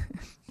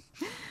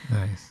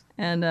 Nice.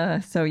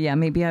 And so,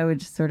 maybe I would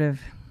just sort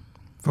of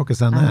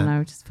focus on that. I don't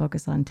know, just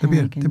focus on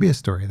Tank. There'd be a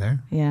story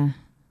there. Yeah.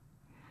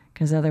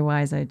 Because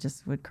otherwise I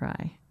just would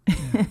cry.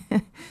 Yeah.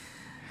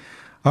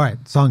 All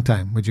right, song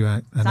time. Would you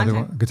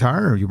another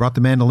guitar, or you brought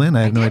the mandolin?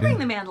 I have no idea. I did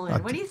bring the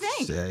mandolin. What do you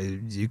think?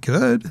 You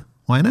could.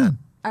 Why not?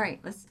 All right,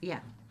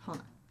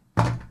 hold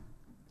on.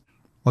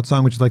 What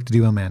song would you like to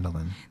do on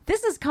mandolin?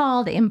 This is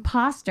called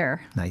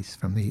Imposter. Nice,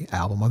 from the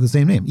album of the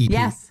same name, EP.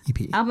 Yes,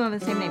 EP. album of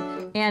the same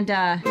name. And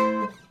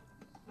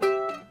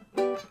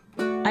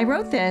I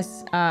wrote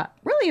this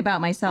really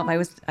about myself.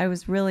 I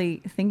was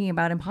really thinking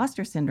about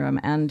imposter syndrome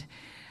and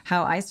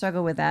how I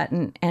struggle with that,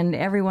 and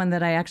everyone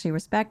that I actually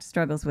respect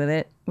struggles with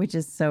it, which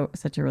is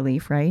such a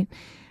relief, right?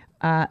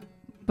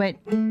 But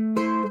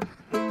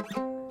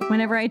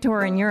whenever I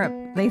tour in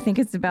Europe, they think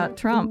it's about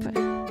Trump.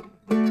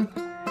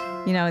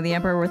 The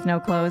emperor with no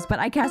clothes, but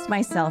I cast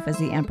myself as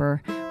the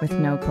emperor with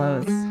no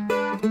clothes.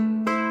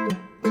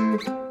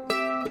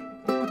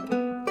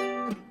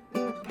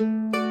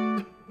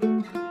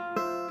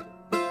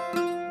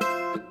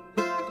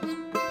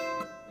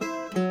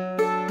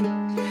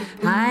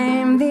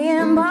 I'm the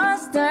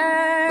imposter,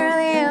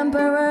 the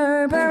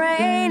emperor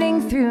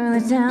parading through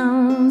the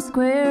town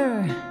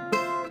square,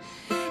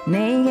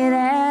 naked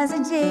as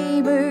a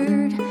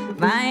jaybird,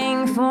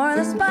 vying for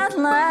the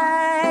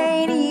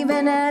spotlight,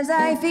 even as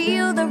I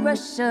feel the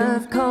rush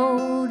of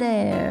cold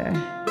air.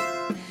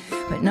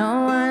 But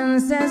no one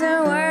says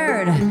a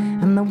word,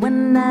 I'm the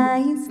one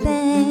night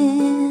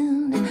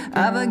stand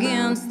up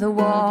against the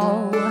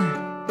wall.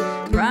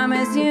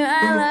 Promise you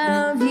I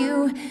love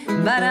you,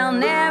 but I'll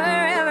never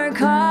ever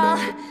call.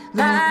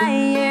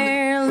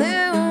 Liar,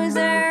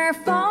 loser,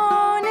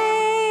 phony.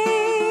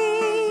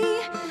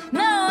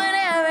 No one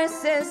ever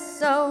says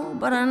so,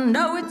 but I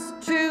know it's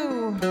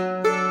true.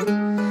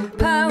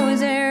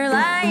 Poser,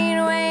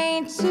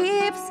 lightweight,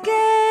 cheapskate.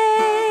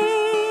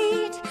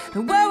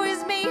 The woe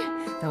is me,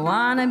 the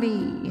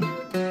wannabe.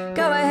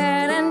 Go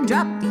ahead and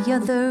drop the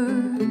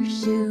other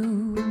shoe.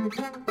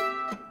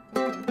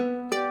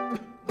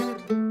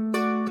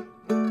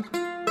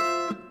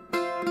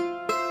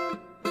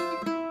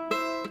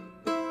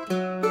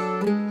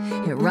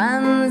 It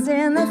runs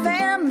in the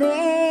family.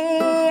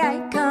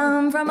 I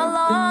come from a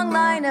long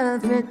line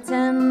of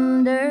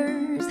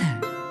pretenders,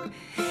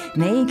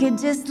 naked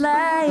just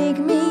like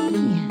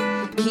me,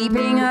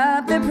 keeping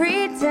up the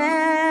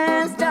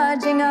pretense,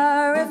 dodging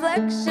our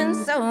reflection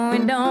so we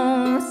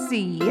don't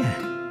see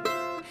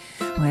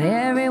what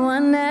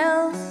everyone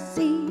else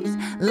sees.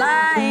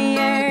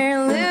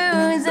 Liar,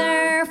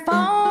 loser,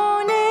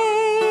 phony.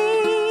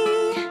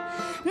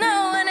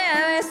 No one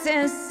ever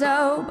says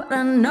so, but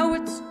I know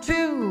it's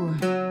true.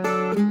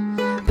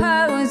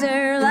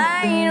 Poser,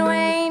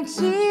 lightweight,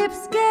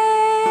 cheapskate.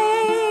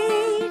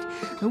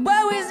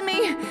 Woe is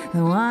me, the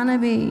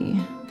wannabe.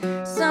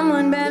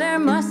 Someone better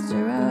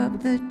muster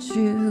up the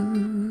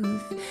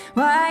truth.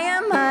 Why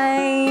am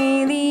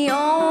I the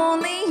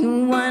only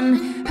one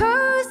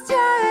who's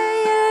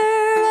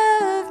tired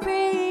of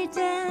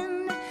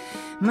pretend?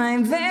 My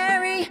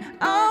very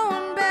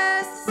own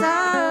best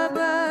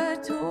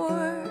saboteur.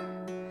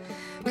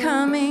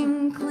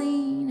 Coming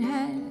clean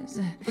has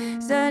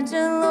such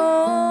a lure.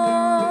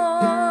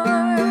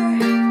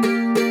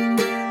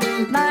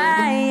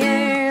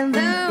 Liar,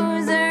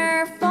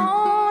 loser,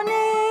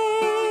 phony.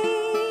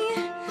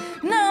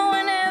 No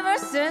one ever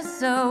says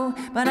so,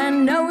 but I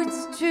know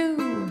it's true.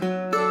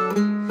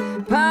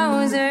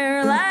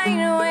 Poser,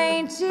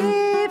 lightweight,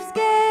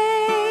 cheapskate.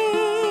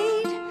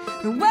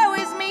 The woe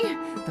is me,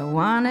 the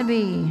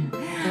wannabe.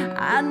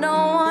 I don't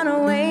want to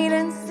wait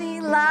and see.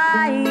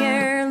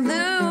 Liar,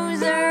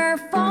 loser,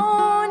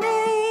 phony.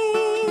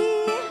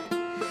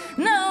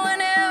 No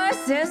one ever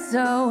says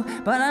so,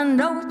 but I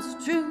know it's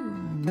true.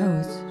 I know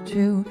it's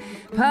true.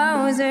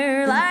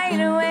 Poser,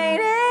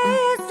 lightweight,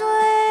 it's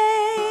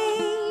late.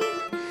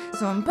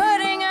 So I'm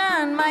putting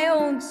on my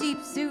old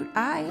cheap suit.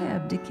 I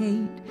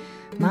abdicate.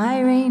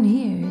 My reign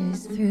here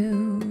is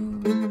through.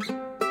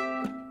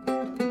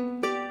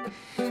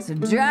 So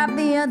drop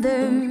the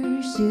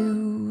other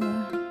shoe.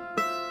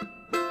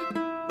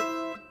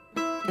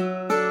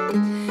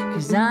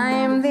 'Cause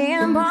I'm the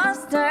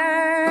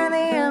imposter,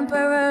 the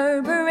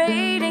emperor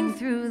parading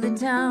through the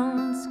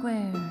town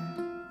square,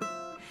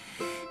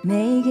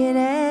 naked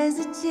as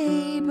a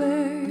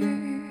jaybird.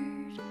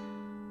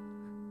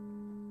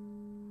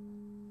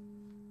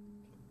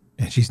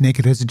 And she's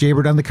naked as a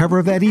jaybird on the cover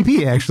of that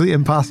EP, actually.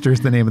 Imposter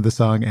is the name of the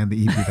song and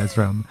the EP. That's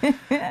from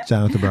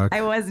Jonathan Brooks.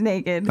 I was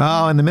naked.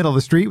 Oh, in the middle of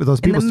the street with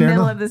those people staring? In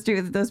the middle of the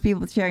street with those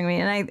people staring at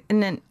me.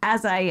 And then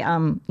as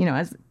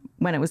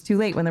when it was too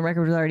late, when the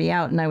record was already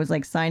out, and I was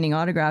like signing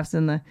autographs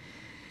in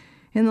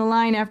in the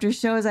line after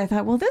shows, I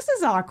thought, well, this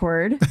is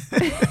awkward.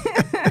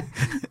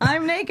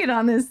 I'm naked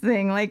on this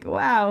thing. Like,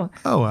 wow.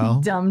 Oh,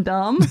 well.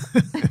 Dum-dum.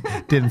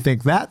 Didn't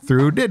think that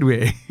through, did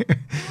we?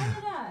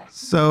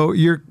 So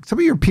some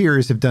of your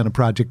peers have done a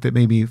project that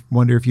made me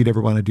wonder if you'd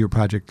ever want to do a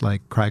project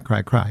like Cry,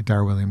 Cry, Cry,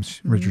 Dar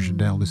Williams, Richard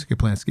Shadell, Lucy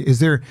Kaplansky. Is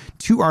there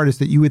two artists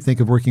that you would think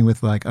of working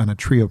with like on a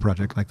trio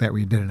project like that where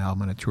you did an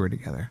album and a tour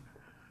together?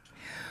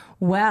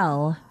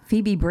 Well,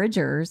 Phoebe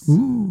Bridgers,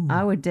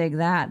 I would dig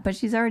that. But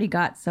she's already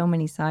got so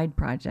many side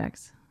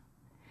projects.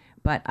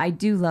 But I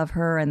do love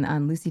her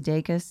and Lucy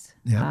Dacus.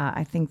 Yeah.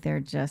 I think they're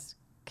just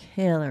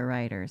killer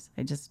writers.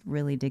 I just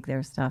really dig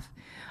their stuff.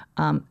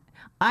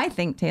 I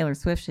think Taylor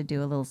Swift should do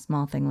a little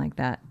small thing like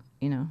that.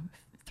 You know,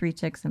 3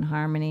 chicks in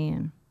harmony,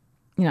 and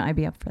you know, I'd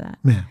be up for that.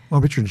 Yeah.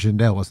 Well, Richard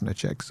Shadell wasn't a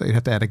chick, so you'd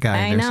have to add a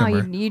guy in there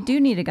somewhere. You do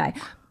need a guy.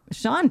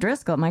 Sean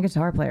Driscoll, my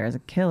guitar player, is a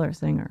killer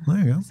singer. There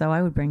you go. So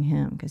I would bring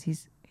him because he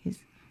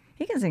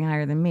can sing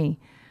higher than me.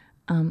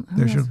 Who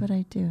else would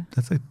I do?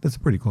 That's a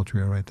pretty cool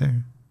trio right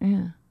there.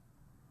 Yeah.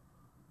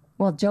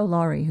 Well, Joe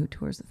Laurie, who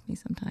tours with me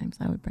sometimes,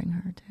 I would bring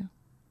her too.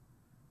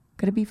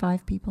 Could it be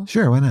 5 people?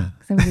 Sure, why not?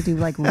 Because then we could do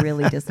like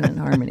really dissonant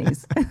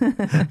harmonies.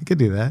 You could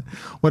do that.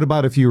 What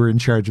about if you were in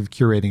charge of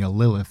curating a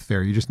Lilith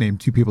fair? You just named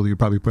 2 people you'd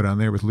probably put on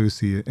there with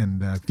Lucy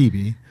and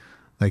Phoebe.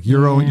 Like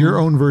your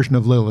own version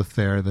of Lilith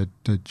Fair, the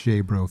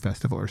J Bro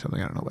Festival or something.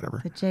 I don't know,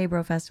 whatever. The J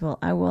Bro Festival.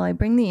 I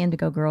bring the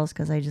Indigo Girls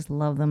because I just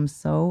love them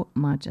so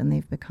much and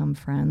they've become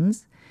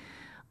friends.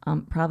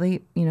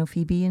 Probably, you know,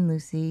 Phoebe and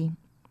Lucy.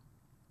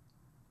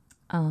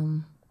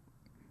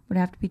 Would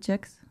have to be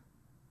chicks.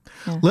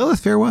 Yeah.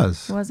 Lilith Fair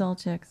was. It was all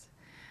chicks.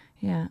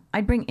 Yeah.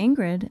 I'd bring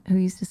Ingrid, who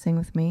used to sing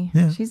with me.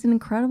 Yeah. She's an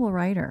incredible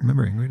writer.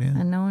 Remember Ingrid, yeah.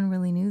 And no one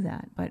really knew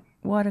that. But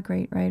what a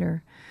great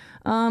writer.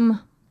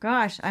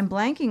 Gosh, I'm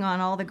blanking on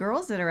all the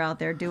girls that are out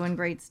there doing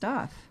great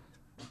stuff.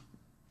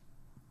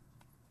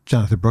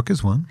 Jonathan Brooke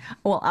is one.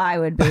 Well,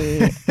 I'd be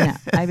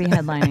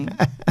headlining.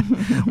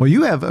 Well,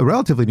 you have a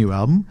relatively new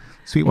album,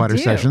 Sweetwater I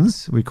do.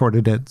 Sessions,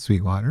 recorded at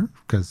Sweetwater,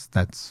 because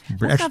that's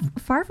Not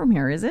far from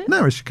here, is it?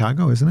 no, it's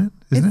Chicago, isn't it?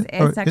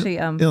 It's actually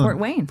Fort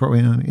Wayne. Fort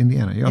Wayne,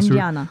 Indiana. You also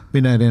Indiana.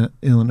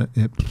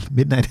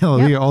 Midnight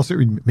Hallelujah. Also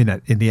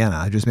Midnight Indiana.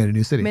 I just made a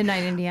new city.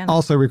 Midnight, Indiana.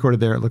 Also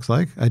recorded there. It looks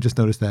like I just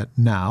noticed that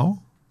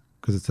now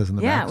because it says in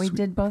the back. Yeah, we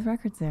did both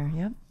records there.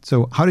 Yep.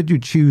 So, how did you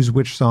choose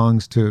which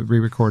songs to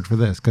re-record for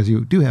this? Because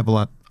you do have a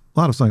lot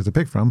of songs to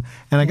pick from,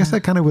 and I guess I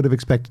kind of would have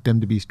expected them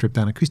to be stripped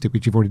down acoustic,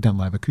 but you've already done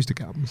live acoustic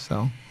albums,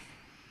 so.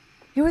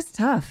 It was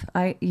tough.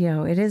 It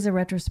is a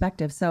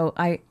retrospective. So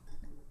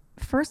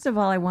first of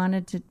all, I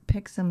wanted to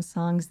pick some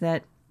songs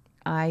that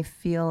I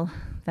feel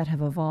that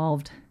have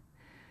evolved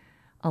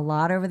a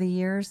lot over the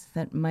years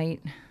that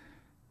might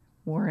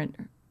warrant,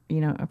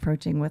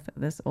 approaching with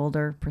this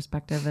older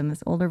perspective and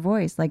this older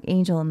voice, like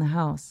Angel in the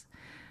House.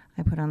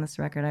 I put on this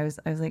record. I was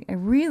like, I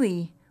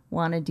really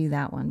want to do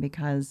that one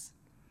because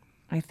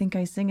I think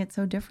I sing it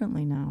so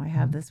differently now. I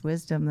have this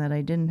wisdom that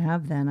I didn't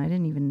have then. I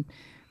didn't even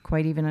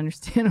quite even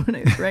understand what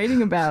I was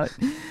writing about.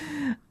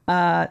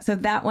 So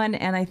that one,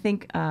 and I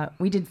think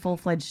we did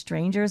Full-Fledged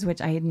Strangers,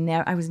 which I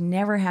was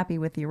never happy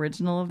with the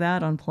original of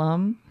that on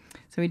Plum.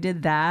 So we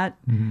did that.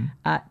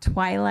 Mm-hmm.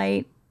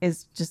 Twilight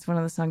is just one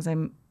of the songs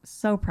I'm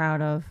so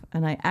proud of,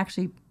 and I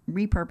actually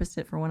repurposed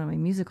it for one of my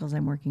musicals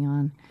I'm working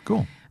on.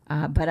 Cool.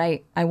 But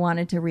I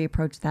wanted to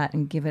reapproach that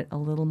and give it a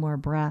little more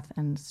breath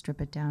and strip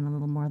it down a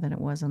little more than it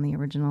was on the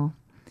original.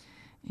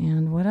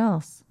 And what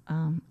else?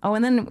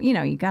 And then,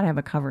 you got to have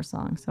a cover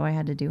song. So I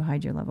had to do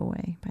Hide Your Love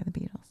Away by the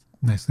Beatles.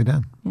 Nicely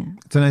done. Yeah.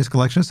 It's a nice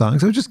collection of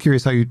songs. I was just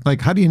curious how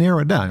do you narrow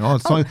it down? All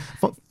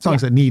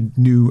songs that need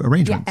new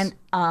arrangements. Yeah,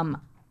 and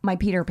my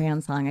Peter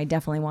Pan song, I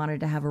definitely wanted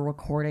to have a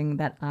recording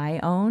that I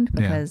owned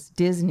because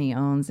Disney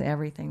owns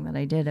everything that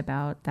I did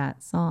about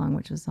that song,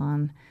 which was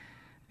on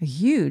a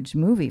huge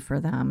movie for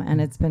them. And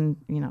it's been,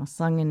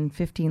 sung in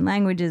 15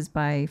 languages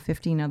by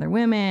 15 other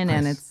women.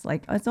 Nice.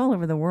 And it's all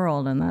over the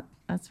world. And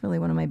that's really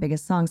one of my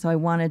biggest songs. So I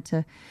wanted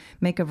to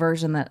make a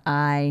version that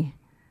I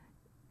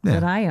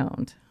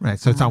owned. Right.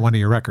 So it's not one of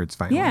your records,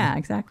 finally. Yeah,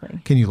 exactly.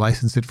 Can you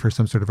license it for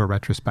some sort of a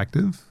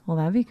retrospective? Well,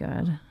 that'd be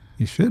good.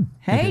 You should.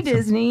 Hey,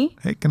 Disney.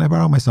 Hey, can I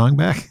borrow my song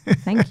back?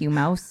 Thank you,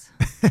 Mouse.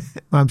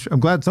 I'm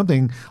glad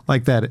something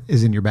like that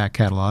is in your back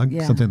catalog.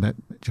 Yeah. Something that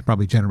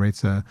probably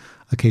generates a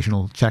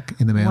occasional check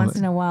in the mail. Once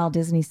in a while,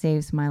 Disney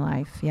saves my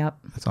life. Yep.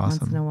 That's awesome.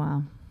 Once in a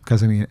while.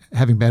 Because,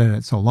 having been in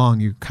it so long,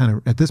 you kind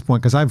of, at this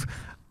point, because I've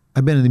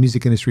been in the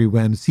music industry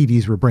when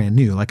CDs were brand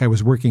new. Like I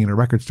was working in a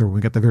record store when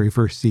we got the very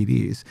first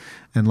CDs.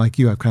 And like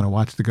you, I've kind of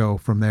watched it go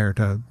from there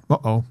to,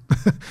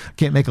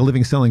 can't make a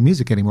living selling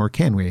music anymore,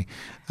 can we?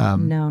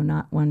 No,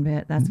 not one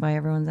bit. That's why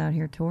everyone's out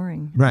here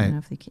touring. Right.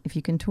 If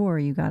you can tour,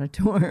 you got to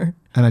tour.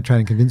 And I try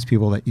to convince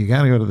people that you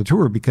got to go to the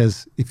tour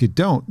because if you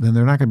don't, then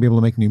they're not going to be able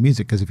to make new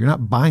music. Because if you're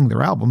not buying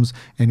their albums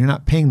and you're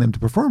not paying them to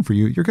perform for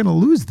you, you're going to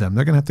lose them.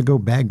 They're going to have to go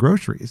bag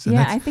groceries. And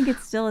I think it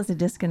still is a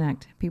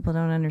disconnect. People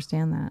don't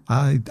understand that.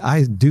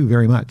 I do do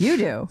very much. You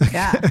do,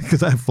 yeah.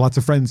 Because I have lots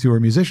of friends who are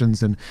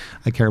musicians, and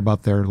I care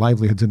about their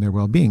livelihoods and their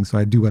well-being. So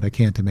I do what I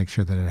can to make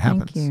sure that it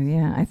happens. Thank you.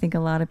 Yeah, I think a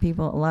lot of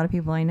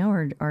people I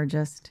know are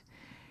just,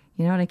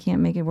 you know what, I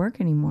can't make it work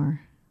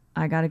anymore.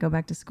 I got to go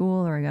back to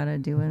school, or I got to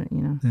do it,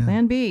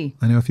 plan B.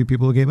 I know a few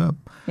people who gave up.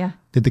 Yeah.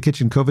 Did the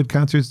Kitchen COVID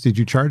concerts, did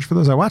you charge for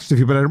those? I watched a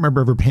few, but I don't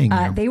remember ever paying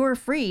you. They were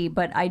free,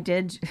 but I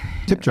did.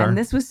 Tip jar. And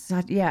this was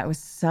it was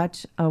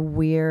such a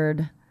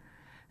weird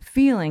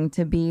feeling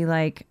to be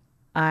like,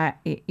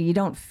 you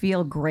don't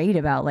feel great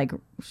about like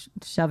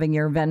shoving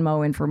your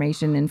Venmo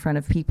information in front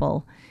of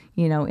people,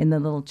 in the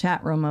little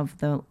chat room of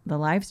the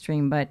live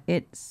stream, but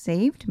it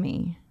saved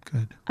me.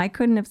 Good. I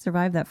couldn't have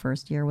survived that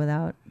first year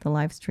without the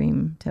live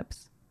stream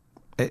tips.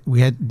 It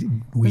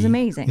was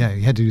amazing. Yeah,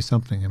 you had to do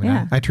something. I mean,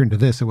 Yeah. I turned to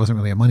this. It wasn't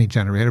really a money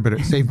generator, but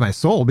it saved my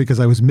soul because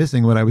I was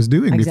missing what I was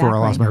doing before I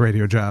lost my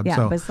radio job. Yeah.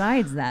 So,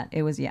 Besides that,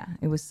 it was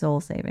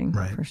soul saving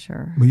Right. for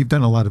sure. well, you've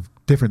done a lot of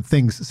different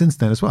things since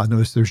then as well. I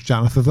noticed there's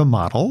Jonathan the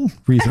model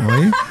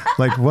recently.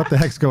 Like, what the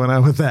heck's going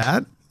on with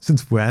that?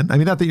 Since when? I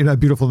mean, not that you're not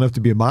beautiful enough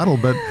to be a model,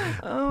 but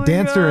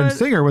dancer and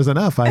singer was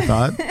enough, I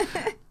thought.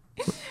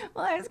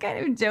 Well, I was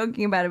kind of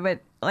joking about it, but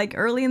like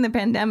early in the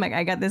pandemic,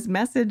 I got this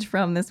message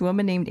from this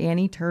woman named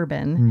Annie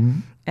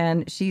Turbin,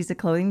 and she's a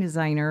clothing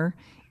designer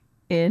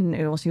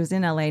she was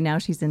in LA, now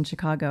she's in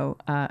Chicago.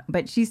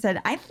 But she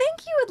said, I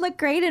think you would look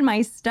great in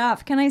my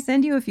stuff. Can I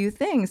send you a few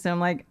things? So I'm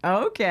like,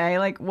 okay,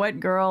 like what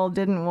girl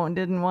didn't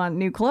want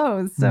new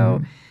clothes?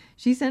 So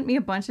she sent me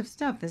a bunch of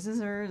stuff. This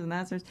is hers and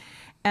that's hers.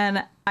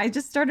 And I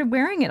just started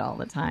wearing it all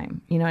the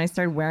time. I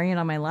started wearing it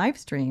on my live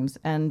streams,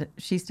 and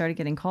she started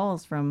getting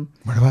calls from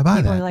Where do I buy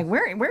people that? were like,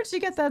 where'd she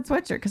get that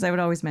sweatshirt? Because I would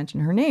always mention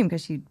her name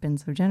because she'd been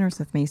so generous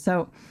with me.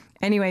 So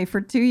anyway,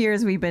 for 2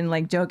 years, we've been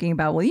like joking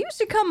about, well, you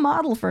should come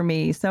model for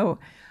me. So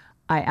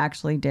I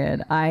actually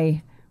did.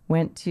 I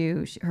went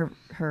to her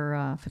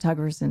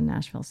photographer's in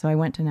Nashville. So I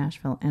went to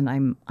Nashville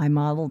and I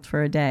modeled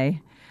for a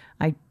day.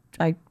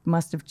 I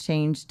must have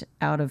changed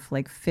out of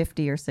like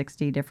 50 or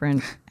 60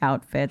 different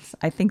outfits.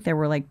 I think there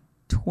were like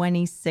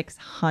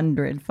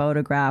 2,600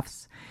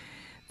 photographs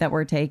that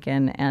were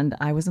taken, and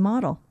I was a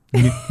model.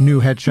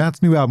 New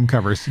headshots, new album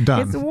covers,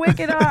 done. It's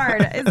wicked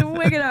hard. It's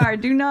wicked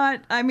hard.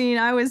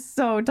 I was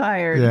so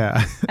tired.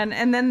 Yeah.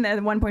 And then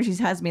at one point she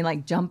has me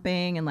like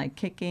jumping and like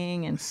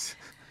kicking and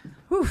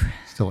whew.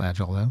 Still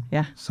agile though.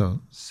 Yeah. So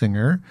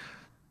singer,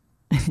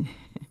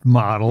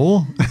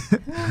 model,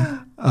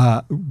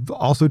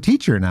 also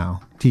teacher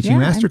now, teaching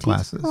master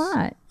classes. A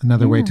lot.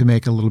 Another way to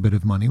make a little bit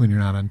of money when you're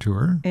not on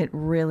tour. It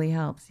really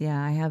helps.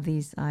 Yeah, I have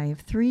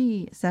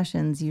 3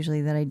 sessions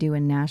usually that I do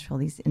in Nashville,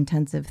 these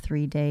intensive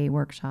 3-day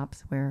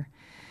workshops where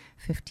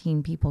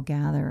 15 people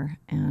gather,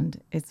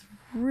 and it's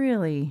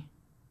more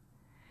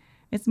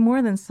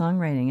than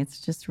songwriting. It's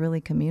just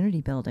really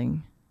community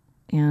building,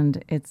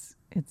 and it's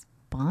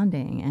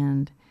bonding,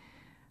 and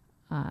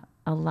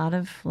a lot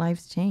of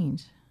lives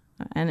change,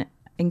 and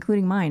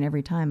including mine.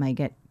 Every time I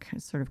get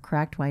sort of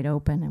cracked wide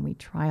open and we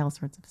try all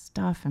sorts of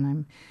stuff, and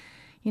I'm,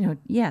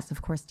 yes,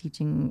 of course,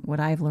 teaching what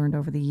I've learned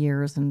over the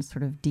years and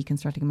sort of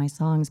deconstructing my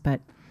songs,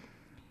 but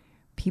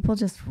people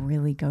just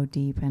really go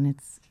deep, and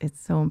it's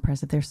so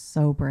impressive. They're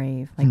so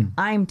brave. Like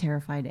I'm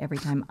terrified every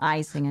time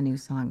I sing a new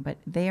song, but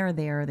they are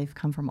there. They've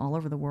come from all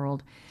over the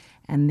world,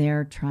 and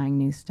they're trying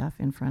new stuff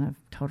in front of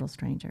total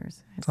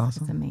strangers. It's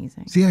awesome. It's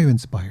amazing. See how you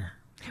inspire.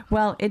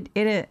 Well,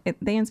 they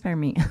inspire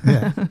me.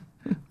 Yeah.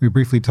 We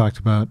briefly talked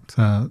about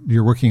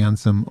you're working on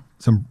some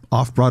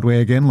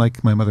off-Broadway again,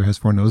 like My Mother Has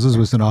Four Noses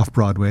was an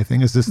off-Broadway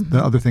thing. Is this the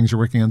other things you're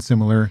working on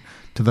similar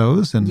to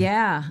those? And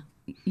Yeah.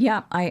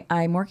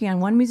 I'm working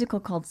on one musical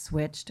called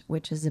Switched,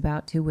 which is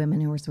about 2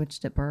 women who were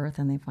switched at birth,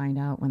 and they find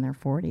out when they're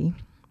 40.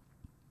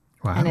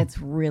 Wow. And it's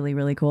really,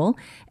 really cool.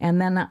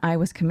 And then I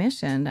was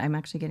commissioned. I'm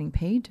actually getting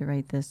paid to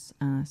write this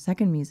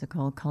second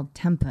musical called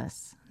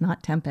Tempest.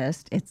 Not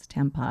Tempest, it's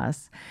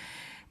Tempest.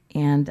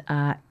 And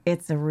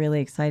it's a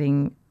really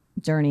exciting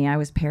journey. I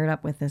was paired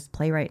up with this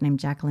playwright named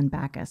Jacqueline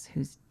Backus,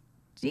 who's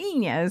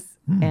genius.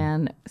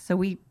 And so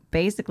we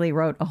basically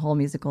wrote a whole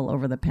musical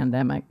over the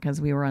pandemic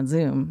because we were on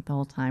Zoom the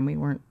whole time. We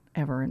weren't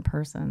ever in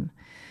person.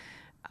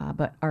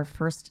 But our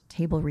first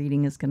table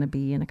reading is going to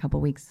be in a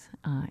couple weeks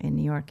in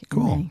New York in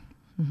Cool. May.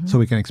 So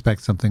we can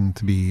expect something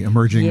to be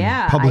emerging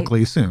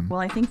publicly soon.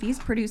 Well, I think these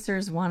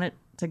producers want it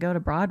to go to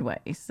Broadway.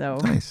 So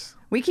Nice.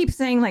 we keep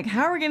saying, like,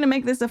 how are we going to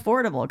make this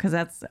affordable? Because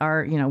that's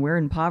our, we're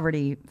in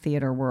poverty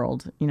theater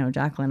world,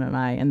 Jacqueline and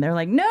I. And they're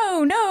like,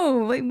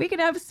 no, we could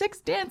have 6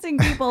 dancing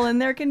people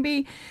and there can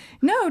be,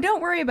 no,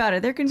 don't worry about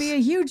it. There can be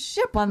a huge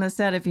ship on the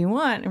set if you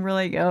want. And we're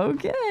like,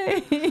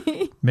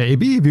 okay.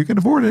 Maybe if you can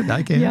afford it,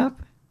 I can.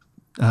 Yep.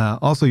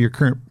 Also, your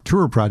current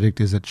tour project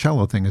is a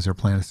cello thing. Is there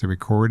plans to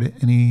record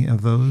any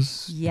of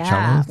those cello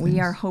Yeah, things? we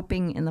are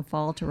hoping in the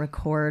fall to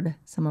record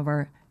some of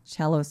our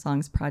cello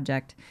songs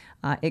project.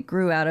 It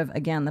grew out of,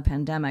 again, the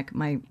pandemic.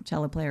 My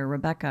cello player,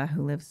 Rebecca,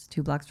 who lives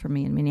 2 blocks from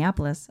me in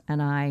Minneapolis,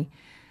 and I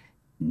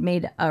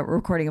made a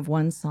recording of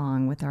one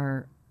song with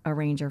our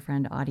arranger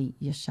friend, Adi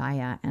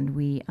Yeshaya, and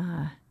we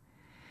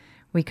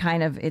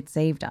it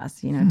saved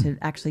us, to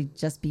actually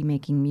just be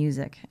making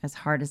music, as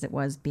hard as it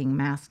was being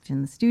masked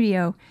in the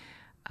studio.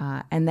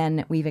 And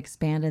then we've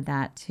expanded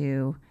that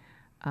to,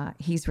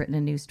 he's written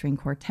a new string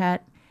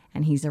quartet,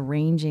 and he's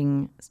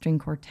arranging string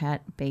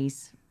quartet,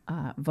 bass,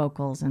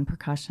 vocals, and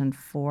percussion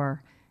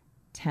for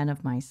 10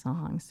 of my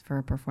songs for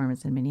a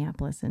performance in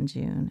Minneapolis in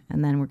June.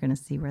 And then we're going to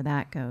see where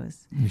that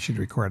goes. You should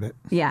record it.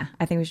 Yeah,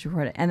 I think we should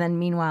record it. And then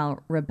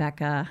meanwhile,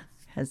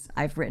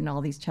 I've written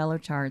all these cello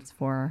charts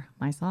for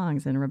my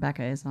songs, and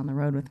Rebecca is on the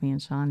road with me and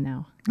Sean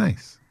now.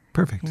 Nice.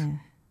 Perfect.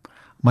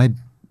 Yeah.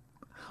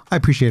 I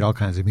appreciate all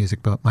kinds of music,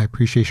 but my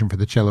appreciation for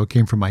the cello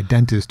came from my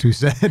dentist who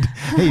said,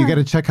 hey, you got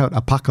to check out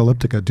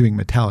Apocalyptica doing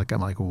Metallica.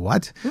 I'm like,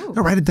 what? No,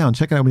 write it down.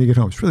 Check it out when you get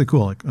home. It's really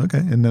cool. Like, okay.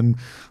 And then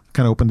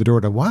kind of opened the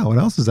door to, wow, what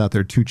else is out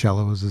there? Two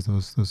cellos, is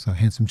those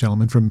handsome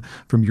gentlemen from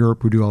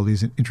Europe who do all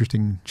these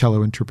interesting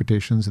cello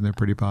interpretations, and they're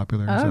pretty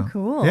popular. Oh,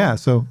 cool. Yeah.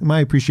 So my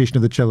appreciation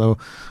of the cello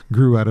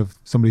grew out of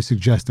somebody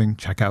suggesting,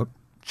 check out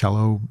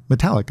cello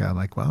Metallica. I'm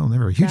like, well, I'm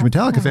never a huge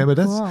Metallica fan, but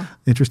that's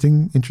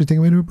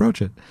interesting way to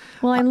approach it.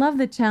 Well, I love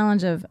the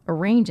challenge of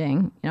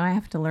arranging. I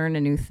have to learn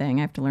a new thing.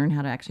 I have to learn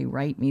how to actually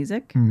write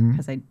music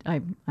because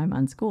I'm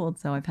unschooled,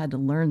 so I've had to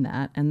learn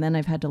that. And then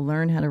I've had to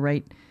learn how to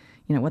write,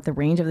 what the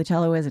range of the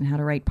cello is and how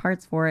to write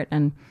parts for it.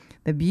 And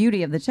the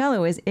beauty of the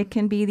cello is it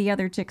can be the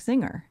other chick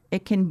singer.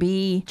 It can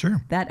be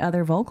that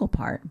other vocal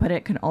part, but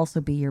it can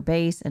also be your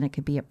bass, and it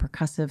could be a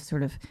percussive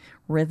sort of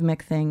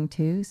rhythmic thing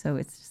too. So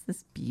it's just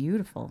this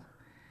beautiful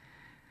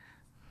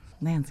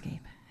landscape.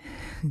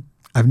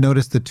 I've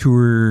noticed the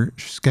tour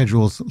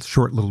schedules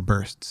short little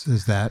bursts.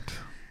 Is that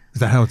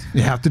how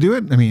you have to do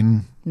it? I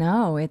mean,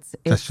 no, it's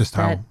that's just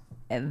how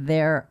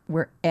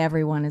where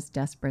everyone is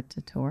desperate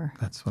to tour.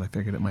 That's what I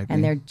figured it might be.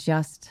 And they're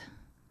just,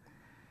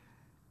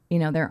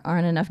 there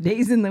aren't enough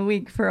days in the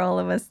week for all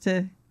of us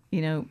to,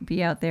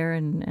 be out there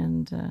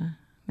and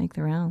make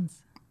the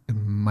rounds. It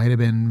might have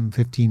been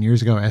 15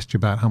 years ago I asked you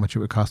about how much it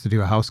would cost to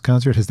do a house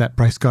concert. Has that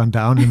price gone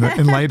down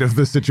in light of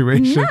the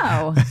situation?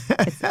 No,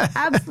 it's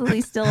absolutely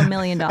still $1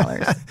 million.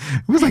 It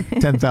was like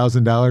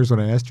 $10,000 when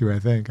I asked you, I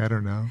think. I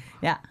don't know.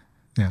 Yeah.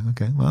 Yeah.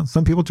 Okay. Well,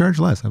 some people charge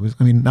less.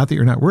 Not that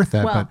you're not worth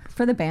that, but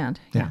for the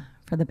band. Yeah.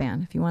 For the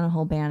band. If you want a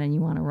whole band and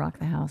you want to rock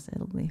the house,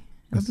 it'll be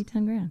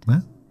 $10,000.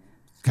 Well,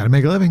 got to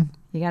make a living.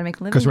 You got to make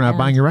a living. Because we're not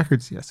buying your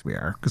records. Yes, we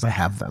are. Because I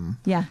have them.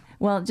 Yeah.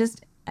 Well,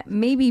 just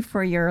maybe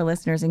for your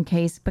listeners, in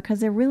case, because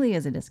there really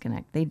is a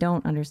disconnect. They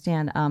don't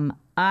understand.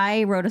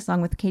 I wrote a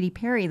song with Katy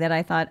Perry that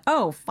I thought,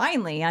 oh,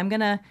 finally I'm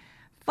gonna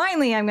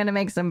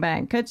make some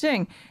bank.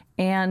 Ka-ching.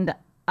 And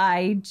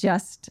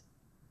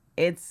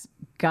it's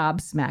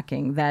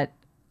gobsmacking that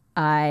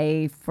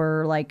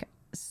for like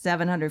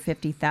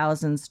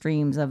 750,000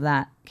 streams of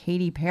that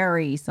Katy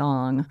Perry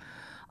song,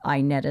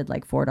 I netted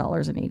like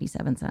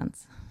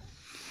 $4.87.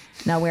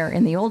 Now, where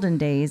in the olden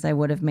days I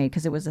would have made,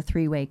 because it was a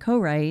 3-way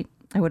co-write,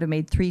 I would have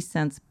made 3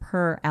 cents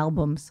per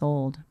album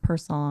sold, per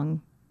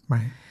song.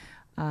 Right.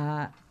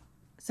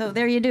 So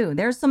there you do.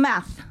 There's some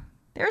math.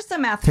 There's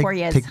some math for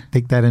you.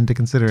 Take that into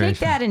consideration. Take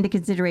that into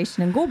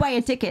consideration and go buy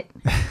a ticket.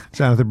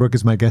 Jonathan Brooke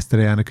is my guest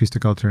today on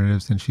Acoustic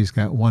Alternatives, and she's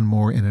got one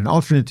more in an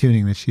alternate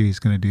tuning that she's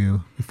going to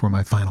do before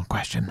my final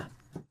question.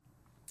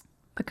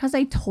 Because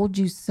I Told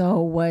You So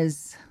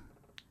was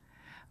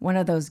one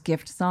of those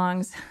gift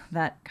songs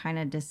that kind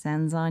of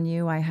descends on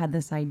you. I had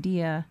this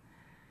idea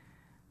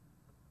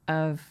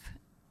of,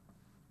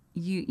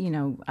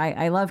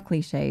 I love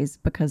cliches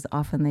because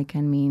often they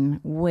can mean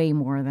way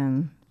more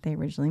than they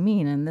originally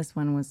mean. And this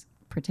one was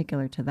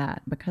particular to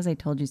that. Because I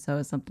Told You So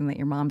is something that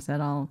your mom said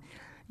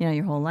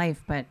your whole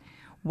life. But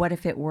what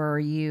if it were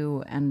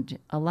you and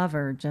a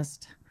lover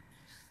just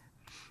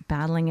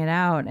battling it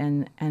out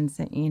and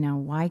say,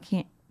 why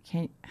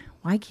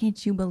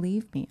can't you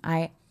believe me?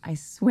 I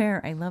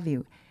swear I love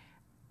you.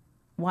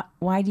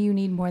 Why do you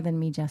need more than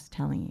me just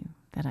telling you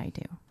that I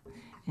do?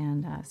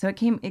 And so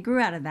it grew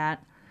out of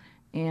that.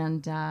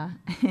 And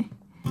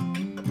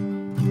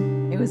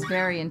it was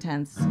very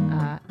intense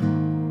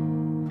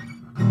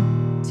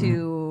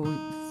to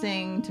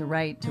sing, to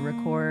write, to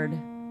record.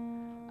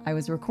 I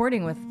was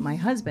recording with my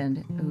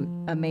husband,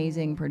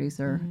 amazing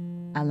producer,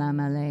 Alain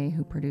Mallet,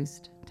 who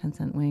produced 10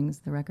 Cent Wings,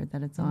 the record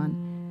that it's on.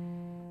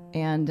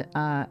 And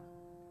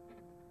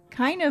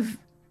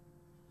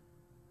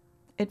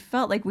it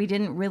felt like we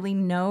didn't really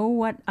know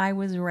what I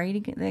was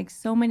writing. Like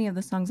so many of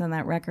the songs on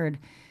that record,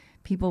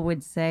 people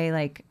would say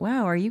like,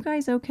 wow, are you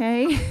guys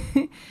okay?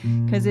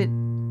 Because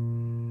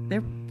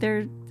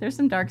there's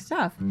some dark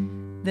stuff,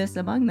 this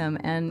among them.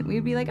 And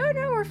we'd be like, oh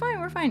no, we're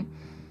fine.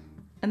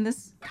 And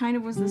this kind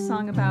of was the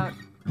song about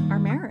our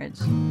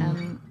marriage.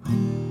 And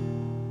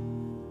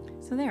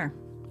so there.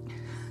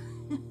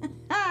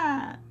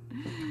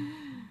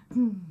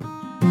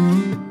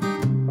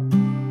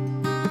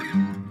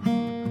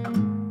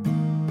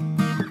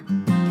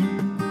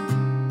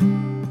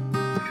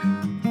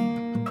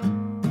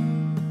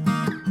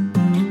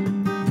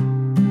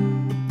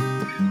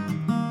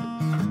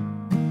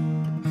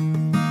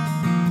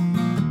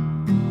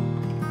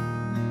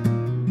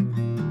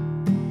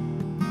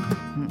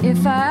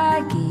 If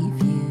I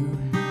gave you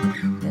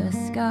the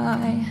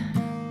sky.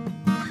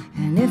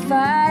 And if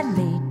I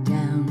laid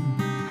down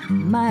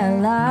my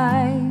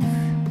life,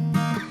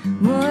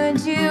 would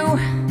you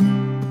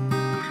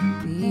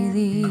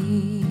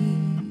believe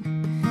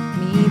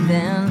me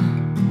then?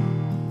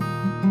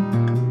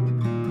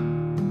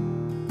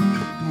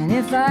 And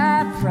if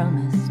I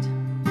promised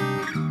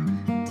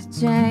to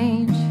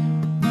change,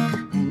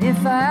 and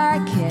if I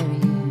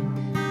carried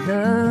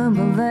the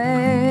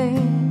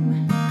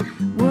blame,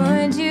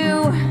 would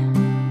you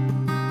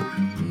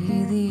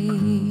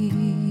believe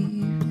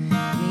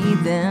me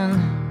then?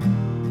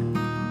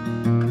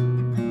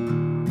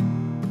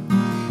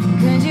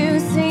 Could you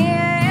see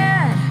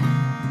it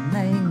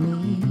like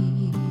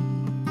me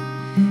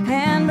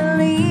and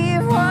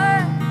believe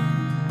what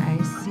I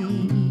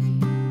see?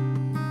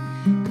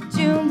 Could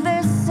you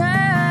listen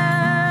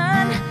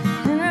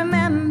and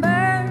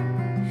remember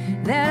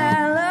that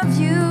I love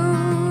you,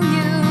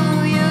 you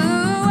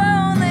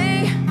only?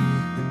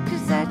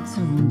 'Cause I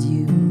told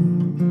you,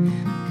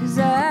 'cause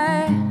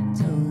I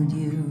told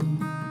you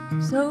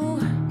so.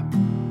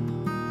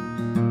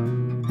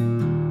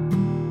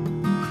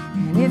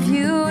 And if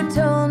you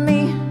told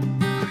me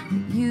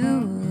you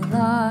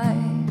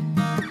lied,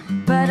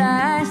 but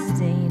I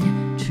stayed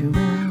true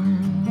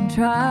and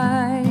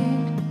tried,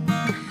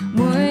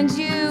 would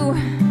you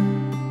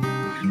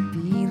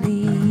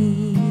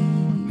believe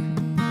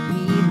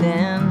me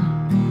then?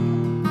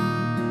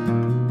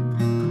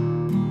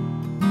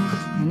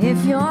 And if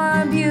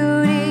your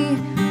beauty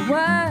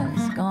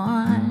was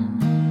gone,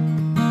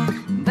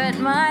 but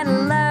my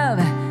love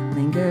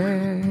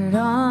lingered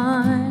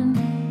on,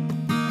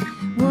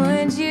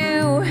 would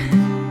you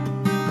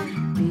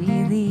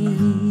believe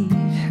me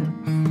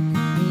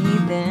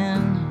then?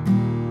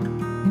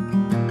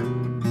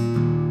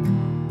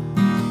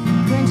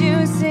 Could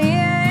you see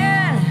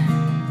it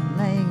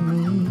like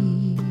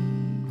me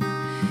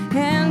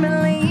and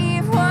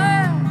believe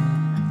what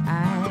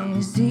I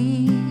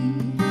see?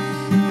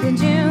 Could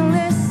you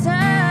listen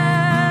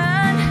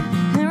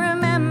and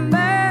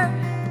remember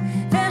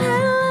that I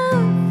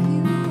love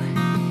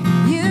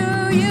you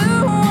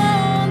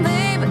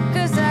only?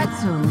 Because I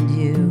told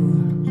you,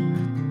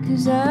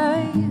 'cause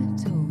I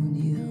told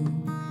you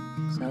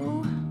so.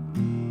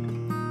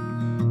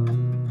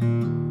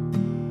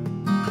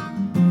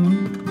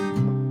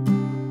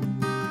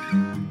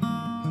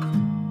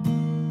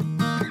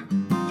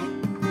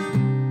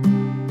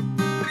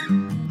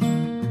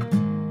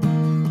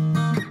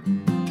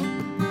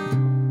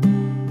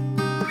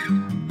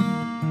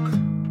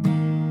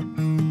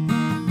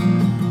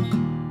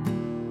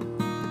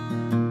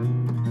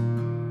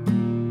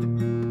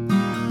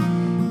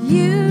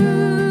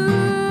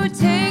 You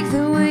take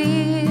the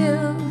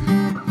wheel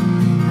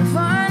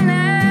for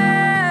now,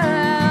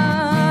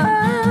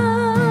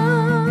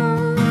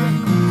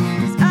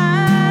 'cause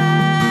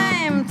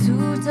I'm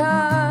too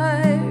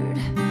tired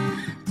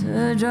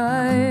to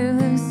drive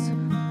this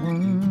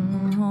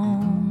one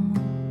home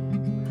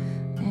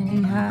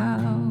anyhow.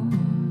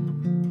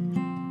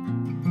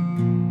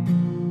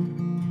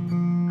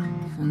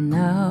 For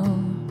now.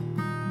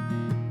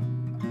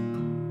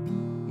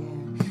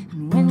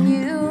 And when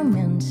you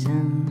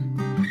mention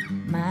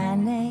my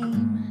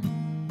name,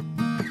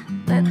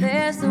 let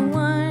this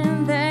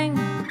one thing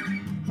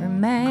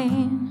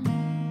remain.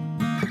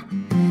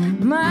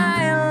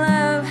 My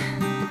love,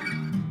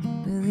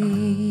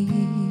 believe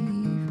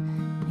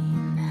me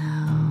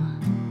now.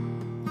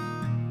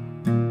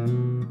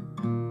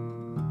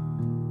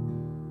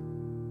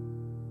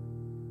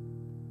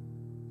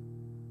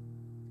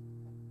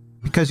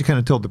 Because you kind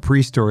of told the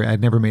pre-story,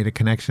 I'd never made a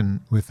connection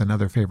with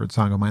another favorite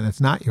song of mine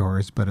that's not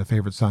yours, but a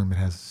favorite song that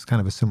has kind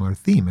of a similar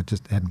theme. It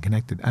just hadn't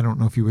connected. I don't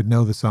know if you would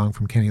know the song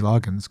from Kenny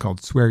Loggins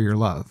called "Swear Your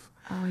Love."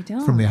 Oh, I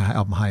don't. From the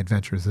album High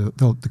Adventures.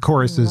 The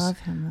chorus I is love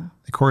him though.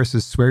 the chorus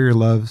is "Swear your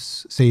love,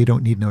 say you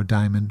don't need no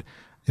diamond.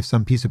 If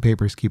some piece of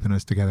paper is keeping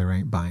us together, I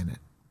ain't buying it."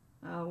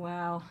 Oh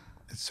wow.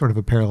 It's sort of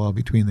a parallel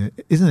between the.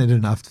 Isn't it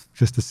enough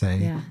just to say?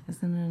 Yeah,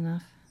 isn't it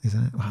enough?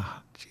 Isn't it? Wow,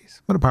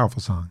 jeez, what a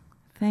powerful song.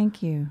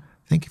 Thank you.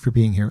 Thank you for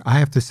being here. I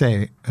have to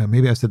say,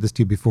 maybe I've said this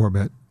to you before,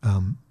 but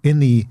in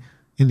the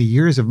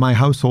years of my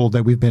household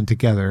that we've been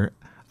together,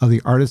 of the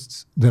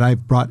artists that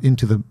I've brought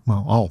into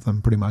all of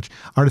them pretty much,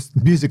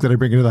 music that I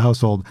bring into the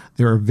household,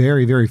 there are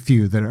very, very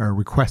few that are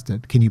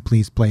requested. Can you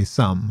please play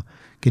some?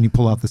 Can you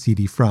pull out the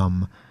CD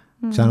from?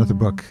 Jonathan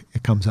Brooke,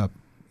 it comes up,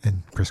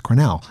 and Chris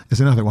Cornell is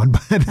another one.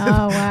 But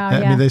Oh wow. I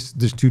Yeah. mean, there's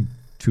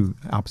two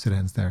opposite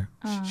ends there.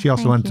 She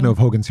also thank wanted to you. know if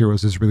Hogan's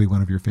Heroes is really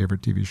one of your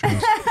favorite TV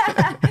shows.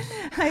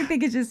 I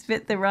think it just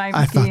fit the rhyme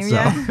I thought scheme. so.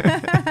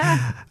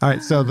 Yeah. All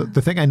right. So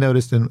the thing I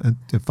noticed, and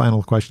the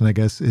final question, I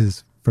guess,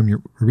 is from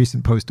your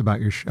recent post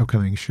about your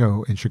upcoming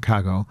show in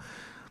Chicago,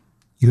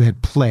 you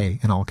had play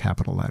in all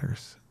capital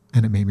letters.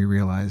 And it made me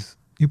realize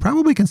you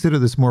probably consider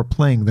this more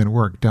playing than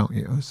work, don't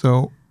you?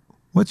 So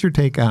what's your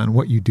take on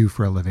what you do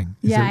for a living?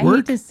 Is Yeah, it I work?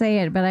 hate to say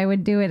it, but I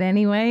would do it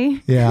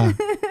anyway. Yeah.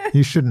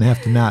 You shouldn't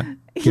have to not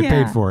get Yeah.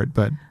 paid for it,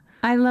 but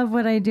I love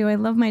what I do. I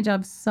love my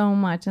job so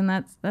much, and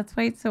that's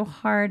why it's so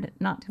hard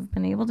not to have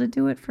been able to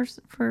do it for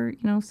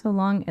so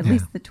long. At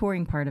least the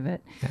touring part of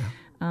it,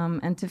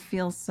 and to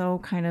feel so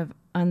kind of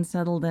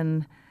unsettled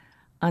and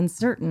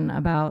uncertain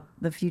about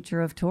the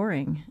future of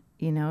touring.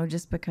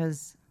 Just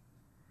because.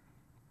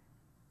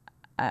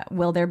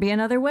 Will there be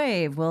another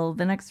wave? Will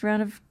the next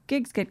round of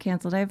gigs get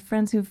canceled? I have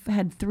friends who've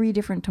had 3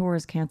 different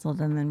tours canceled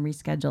and then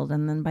rescheduled.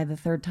 And then by the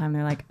 3rd time,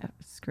 they're like,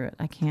 screw it.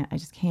 I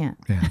just can't.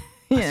 Yeah.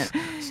 Yeah.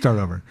 Start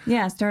over.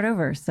 Yeah, start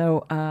over.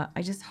 So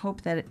I just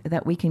hope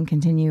that we can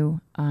continue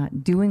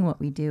doing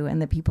what we do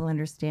and that people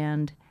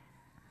understand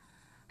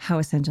how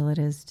essential it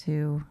is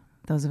to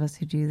those of us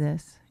who do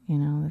this,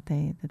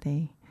 that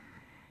they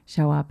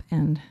show up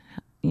and,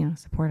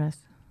 support us.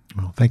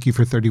 Well, thank you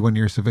for 31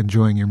 years of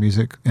enjoying your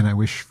music, and I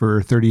wish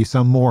for 30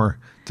 some more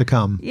to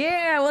come.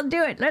 Yeah, we'll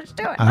do it. Let's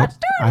do it. Let's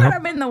do it when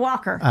I'm in the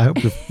walker. I hope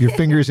your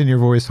fingers and your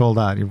voice hold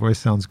out. Your voice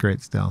sounds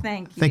great still.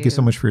 Thank you. Thank you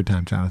so much for your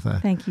time, Jonathan.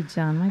 Thank you,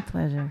 John. My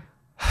pleasure.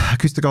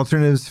 Acoustic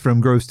Alternatives from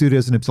Grove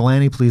Studios in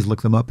Ypsilanti. Please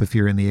look them up if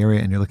you're in the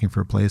area and you're looking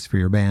for a place for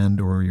your band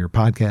or your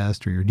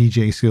podcast or your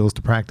DJ skills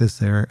to practice.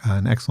 They're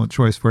an excellent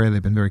choice for you.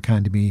 They've been very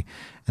kind to me,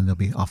 and they'll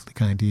be awfully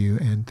kind to you.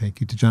 And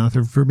thank you to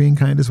Jonathan for being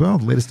kind as well.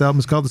 The latest album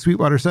is called The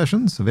Sweetwater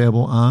Sessions,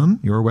 available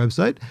on your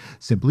website,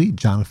 simply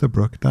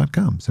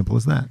jonathanbrooke.com. Simple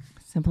as that.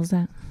 Simple as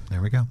that.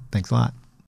 There we go. Thanks a lot.